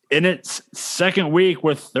 in its second week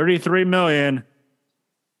with 33 million,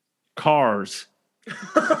 Cars.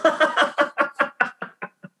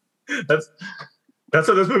 That's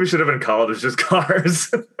what this movie should have been called. It's just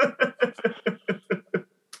Cars.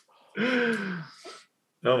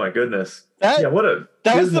 Oh my goodness! That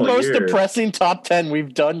was the most year. depressing top 10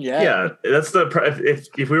 we've done yet. Yeah, that's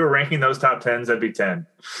if we were ranking those top 10s, that'd be 10.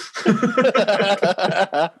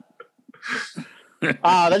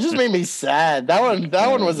 That just made me sad. That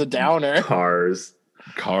one was a downer. Cars.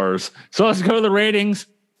 So let's go to the ratings.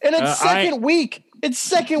 And its second week,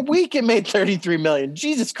 it made 33 million.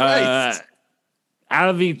 Jesus Christ! Out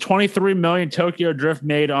of the 23 million Tokyo Drift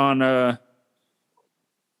made on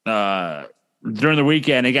during the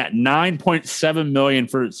weekend, it got 9.7 million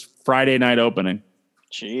for its Friday night opening.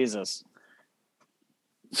 Jesus.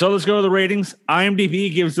 So let's go to the ratings.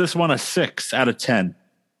 IMDb gives this one a 6 out of 10.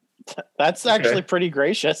 That's actually pretty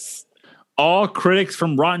gracious. All critics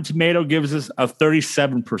from Rotten Tomato gives us a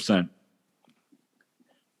 37%.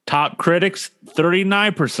 Top critics,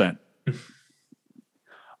 39%.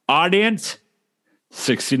 Audience,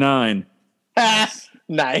 69.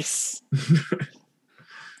 Nice.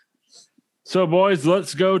 So, boys,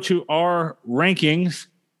 let's go to our rankings.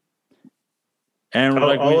 And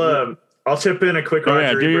I'll chip in a quick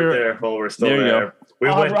Roger Ebert there while we're still there.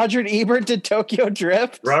 Roger Ebert did Tokyo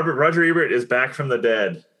Drift. Roger Ebert is back from the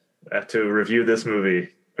dead to review this movie,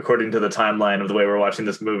 according to the timeline of the way we're watching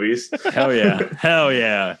this movies. Hell yeah. Hell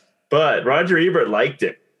yeah. But Roger Ebert liked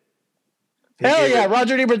it.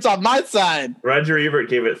 Roger Ebert's on my side. Roger Ebert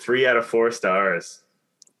gave it 3 out of 4 stars.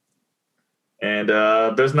 And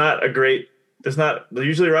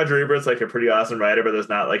usually Roger Ebert's like a pretty awesome writer, but there's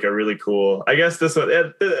not like a really cool. I guess this one,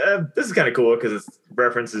 this is kind of cool because it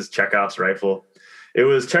references Chekhov's rifle. It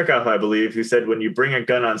was Chekhov, I believe, who said when you bring a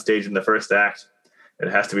gun on stage in the first act, it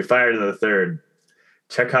has to be fired in the third.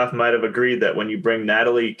 Chekhov might have agreed that when you bring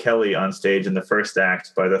Natalie Kelly on stage in the first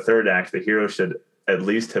act, by the third act, the hero should at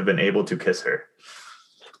least have been able to kiss her.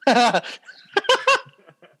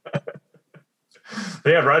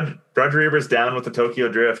 Yeah, Roger Ebert's down with the Tokyo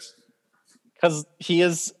Drift. Because he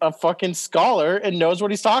is a fucking scholar and knows what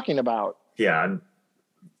he's talking about. Yeah.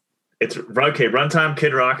 It's okay. Runtime,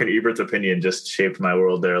 Kid Rock, and Ebert's opinion just shaped my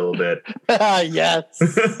world there a little bit. Yes.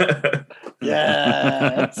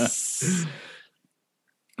 Yes.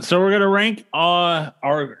 So we're gonna rank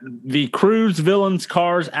the Cruise, Villains,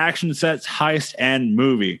 Cars, Action Sets, Heist, and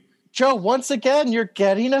Movie. Joe, once again, you're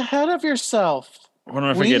getting ahead of yourself. What am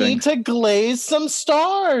I forgetting? We need to glaze some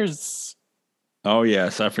stars. Oh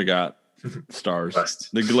yes, I forgot. Stars. Bust.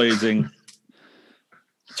 The glazing.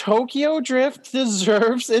 Tokyo Drift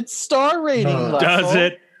deserves its star rating. Does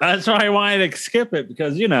it? That's why I wanted to skip it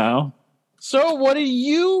because So what do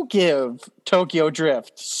you give Tokyo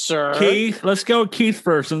Drift, sir? Keith, let's go Keith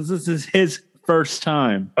first since this is his first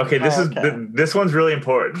time. Okay, this one's really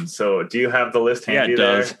important. So do you have the list handy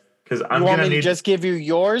there? Because I'm going to just give you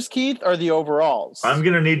yours, Keith, or the overalls? I'm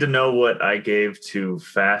going to need to know what I gave to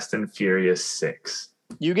Fast and Furious 6.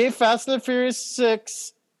 You gave Fast and Furious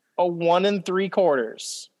 6 a 1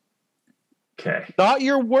 3/4. Okay. Not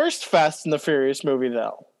your worst Fast and the Furious movie,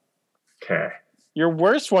 though. Okay. Your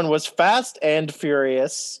worst one was Fast and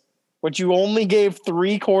Furious, which you only gave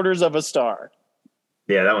 3/4 of a star.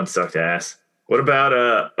 Yeah, that one sucked ass. What about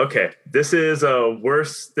okay, this is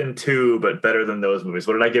worse than 2, but better than those movies.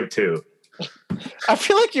 What did I give 2? I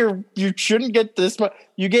feel like you shouldn't get this much.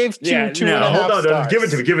 You gave 2 2.5 hold on, stars. give it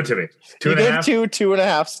to me. 2.5. You gave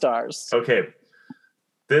 2.5 stars. Okay.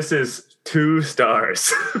 This is 2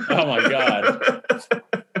 stars. Oh my god.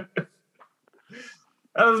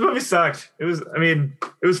 This movie sucked. It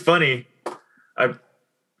was funny. I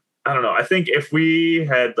don't know. I think if we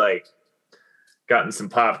had gotten some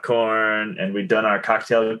popcorn and we'd done our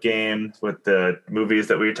cocktail game with the movies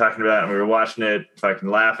that we were talking about and we were watching it, fucking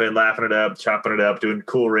laughing it up, chopping it up, doing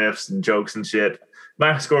cool riffs and jokes and shit,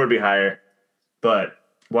 my score would be higher. But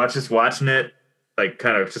watching it, like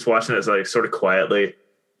kind of just watching it like sort of quietly.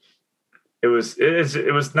 It was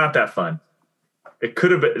not that fun. It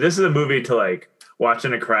could have been. This is a movie to like watch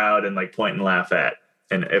in a crowd and like point and laugh at.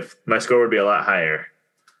 And if my score would be a lot higher.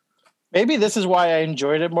 Maybe this is why I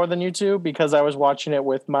enjoyed it more than you two, because I was watching it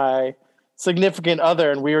with my significant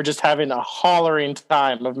other and we were just having a hollering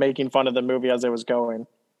time of making fun of the movie as it was going.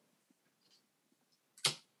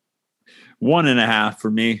 1.5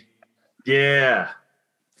 for me. Yeah.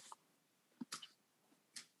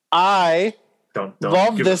 I Don't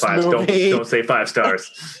love give this it 5. movie. Don't say 5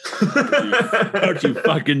 stars. Don't you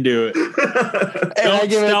fucking do it. Don't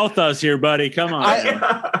stealth us here, buddy. Come on.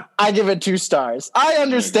 I give it 2 stars. I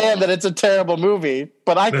understand that it's a terrible movie,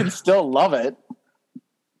 but I can still love it.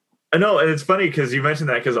 I know, and it's funny because you mentioned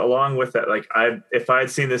that, because along with that, like if I had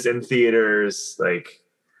seen this in theaters, like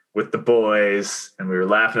with the boys, and we were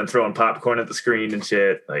laughing and throwing popcorn at the screen and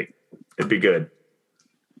shit, like it'd be good.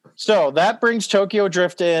 So that brings Tokyo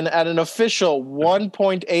Drift in at an official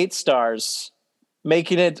 1.8 stars,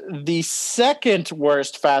 making it the second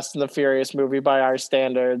worst Fast and the Furious movie by our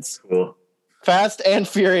standards. Cool. Fast and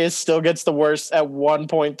Furious still gets the worst at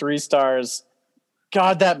 1.3 stars.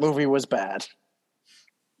 God, that movie was bad.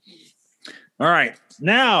 All right.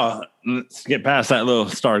 Now, let's get past that little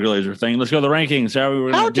Stargazer thing. Let's go to the rankings.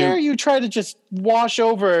 How dare you try to just wash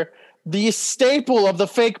over the staple of the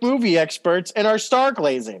fake movie experts and our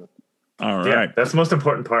starglazing? All right. Yeah, that's the most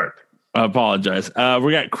important part. I apologize.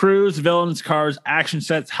 We got Cruise, Villains, Cars, Action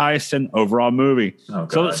Sets, Heist, and overall movie. Oh,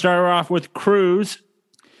 so let's start off with Cruise.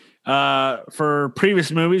 For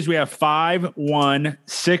previous movies, we have 5, 1,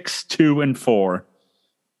 6, 2, and 4.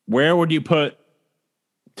 Where would you put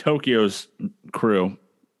Tokyo's Crew?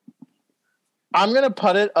 I'm going to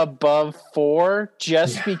put it above 4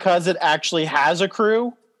 just because it actually has a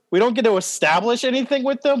crew. We don't get to establish anything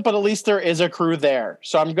with them, but at least there is a crew there.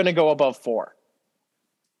 So I'm going to go above 4.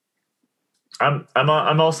 I'm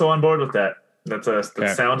also on board with that. That's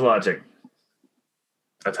sound logic.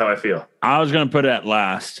 That's how I feel. I was going to put it at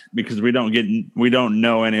last because we don't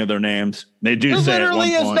know any of their names. They do there say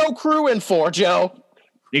literally at one is point. no crew in 4, Joe.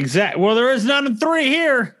 Exactly. Well, there is none in 3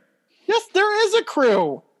 here. Yes, there is a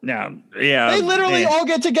crew. No, yeah. They literally all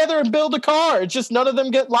get together and build a car. It's just none of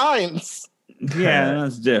them get lines. Yeah,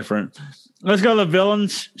 that's different. Let's go to the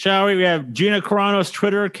villains, shall we? We have Gina Carano's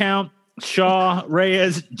Twitter account, Shaw,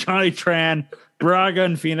 Reyes, Johnny Tran, Braga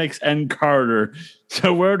and Phoenix, and Carter.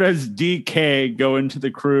 So where does DK go into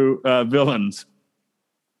the crew villains?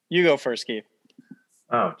 You go first, Keith.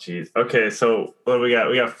 Oh, geez. Okay, so what do we got?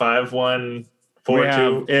 We got 5, 1, 4,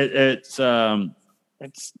 2. It's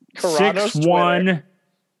Carano's 6-1.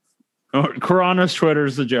 Carano's Twitter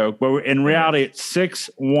is the joke, but in reality, it's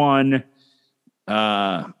 6-1.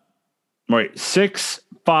 6,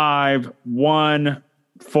 5, 1,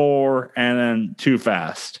 4, and then 2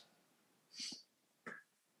 fast.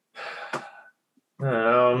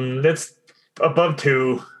 It's above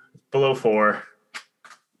 2, below 4.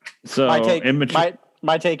 So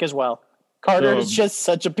my take as well. Carter is just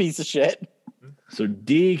such a piece of shit. So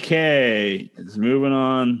DK is moving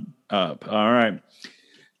on up. All right.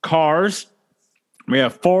 Cars. We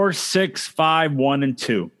have 4, 6, 5, 1, and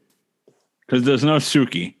 2. Because there's no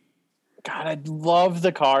Suki. God, I love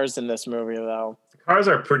the cars in this movie, though. The cars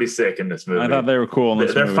are pretty sick in this movie. I thought they were cool in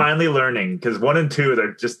this movie. They're finally learning, because 1 and 2,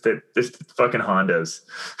 they're just fucking Hondas.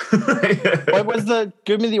 What was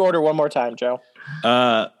give me the order one more time, Joe.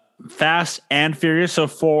 Fast and Furious. So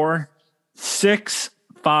 4, 6,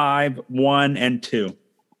 5, 1, and 2.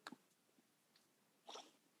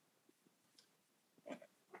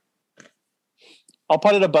 I'll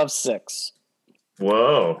put it above 6.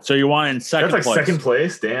 Whoa. So you want it in second place. That's like second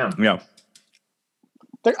place? Damn. Yeah.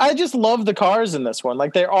 I just love the cars in this one.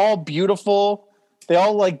 Like, they're all beautiful. They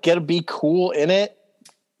all, like, get to be cool in it.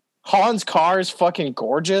 Han's car is fucking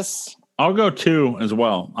gorgeous. I'll go 2 as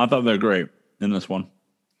well. I thought they were great in this one.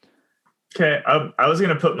 Okay. I was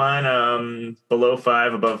going to put mine below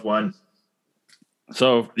 5, above 1.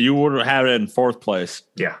 So you would have it in 4th place.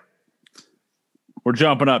 Yeah. We're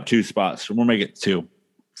jumping up 2 spots. So we'll make it 2.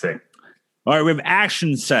 Sick. All right, we have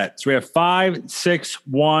action sets. We have 5, 6,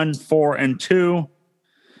 1, 4, and 2.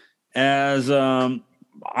 As I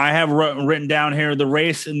have written down here, the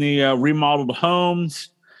race in the remodeled homes,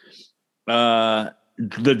 the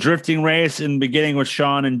drifting race in the beginning with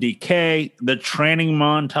Sean and DK, the training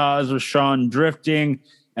montage with Sean drifting,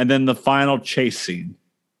 and then the final chase scene.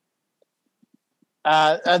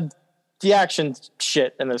 The action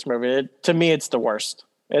shit in this movie, to me, it's the worst.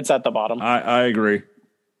 It's at the bottom. I agree.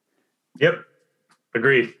 Yep.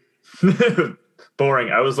 Agreed.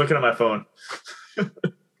 Boring. I was looking at my phone.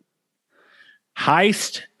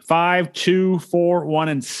 Heist, 5, 2, 4, 1,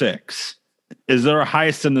 and 6. Is there a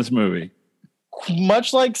heist in this movie?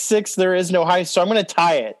 Much like 6, there is no heist, so I'm going to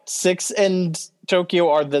tie it. 6 and Tokyo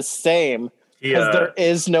are the same because there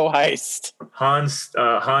is no heist.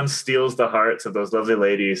 Hans steals the hearts of those lovely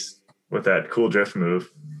ladies with that cool drift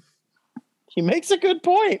move. He makes a good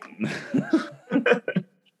point.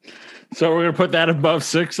 So we're going to put that above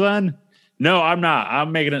 6 then? No, I'm not.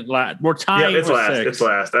 I'm making it last. We're tying it's for last. 6. It's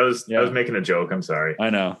last. I was making a joke. I'm sorry. I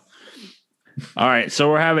know. All right, so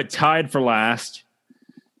we'll have it tied for last.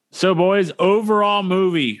 So, boys, overall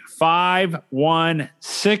movie 5, 1,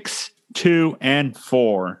 6, 2, and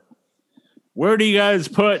 4. Where do you guys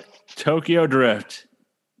put Tokyo Drift?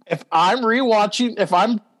 If I'm rewatching, if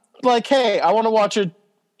I'm like, hey, I want to watch a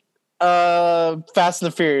Fast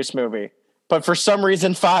and the Furious movie, but for some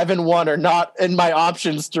reason 5 and 1 are not in my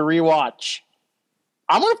options to rewatch,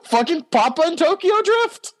 I'm gonna fucking pop on Tokyo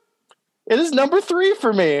Drift. It is number 3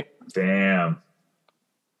 for me. Damn.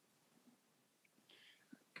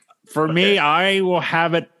 For me, I will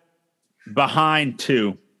have it behind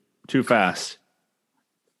 2. Too Fast.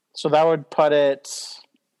 So that would put it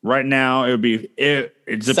Right now, it would be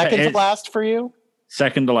it's second to last for you.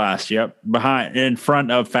 Second to last. Yep, in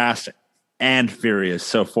front of Fast and Furious.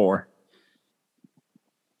 So 4.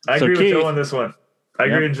 I agree with Joe on this one. I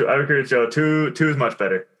agree with Joe. 2 is much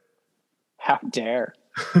better. How dare!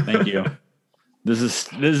 Thank you. This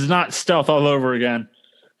is not Stealth all over again.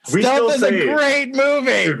 Stealth is a great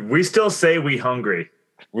movie. Dude, we still say we hungry.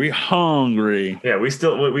 We hungry. Yeah, we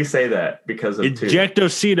say that because of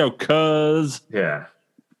Ejectocito, cuz. Yeah.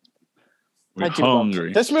 We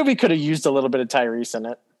hungry. This movie could have used a little bit of Tyrese in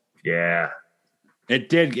it. Yeah. It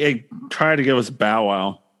did. It tried to give us Bow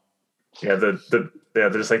Wow. Yeah,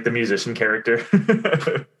 there's like the musician character.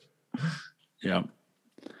 Yeah.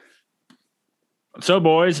 So,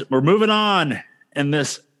 boys, we're moving on in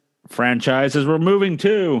this franchise as we're moving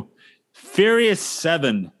to Furious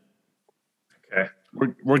 7. Okay.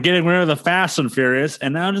 We're getting rid of the Fast and Furious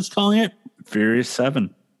and now just calling it Furious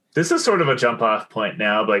 7. This is sort of a jump off point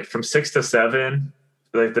now, like from 6 to 7,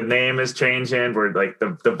 like the name is changing where like the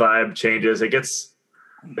vibe changes. They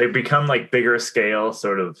become like bigger scale,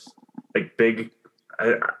 sort of like big.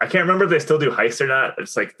 I can't remember if they still do heists or not.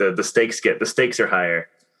 It's like the stakes are higher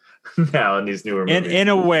now in these newer movies. In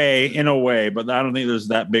a way, but I don't think there's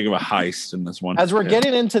that big of a heist in this one. As we're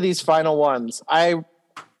getting into these final ones, I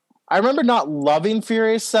remember not loving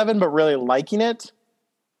Furious 7, but really liking it.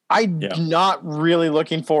 I'm not really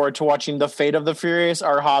looking forward to watching The Fate of the Furious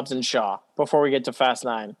or Hobbs and Shaw before we get to Fast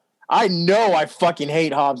 9. I know I fucking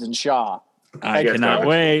hate Hobbs and Shaw. I cannot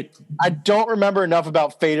wait. I don't remember enough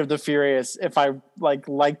about Fate of the Furious if I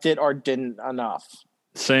liked it or didn't enough.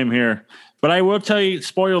 Same here. But I will tell you,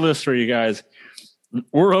 spoil this for you guys.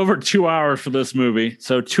 We're over 2 hours for this movie.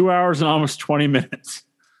 So 2 hours and almost 20 minutes.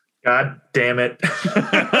 God damn it.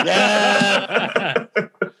 Yeah.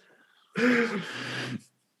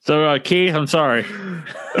 So, Keith, I'm sorry.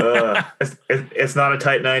 It's not a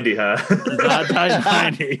tight 90, huh? It's not a tight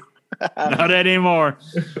 90. Not anymore.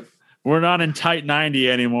 We're not in tight 90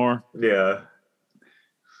 anymore. Yeah.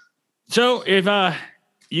 So if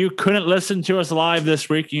you couldn't listen to us live this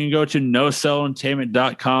week, you can go to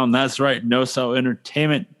nocellentertainment.com. That's right,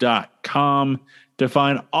 nocellentertainment.com to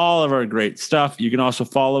find all of our great stuff. You can also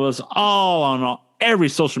follow us all on every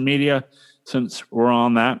social media since we're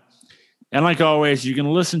on that. And like always, you can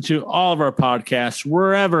listen to all of our podcasts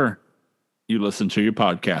wherever you listen to your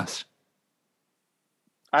podcasts.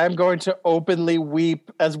 I am going to openly weep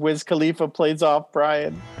as Wiz Khalifa plays off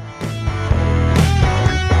Brian.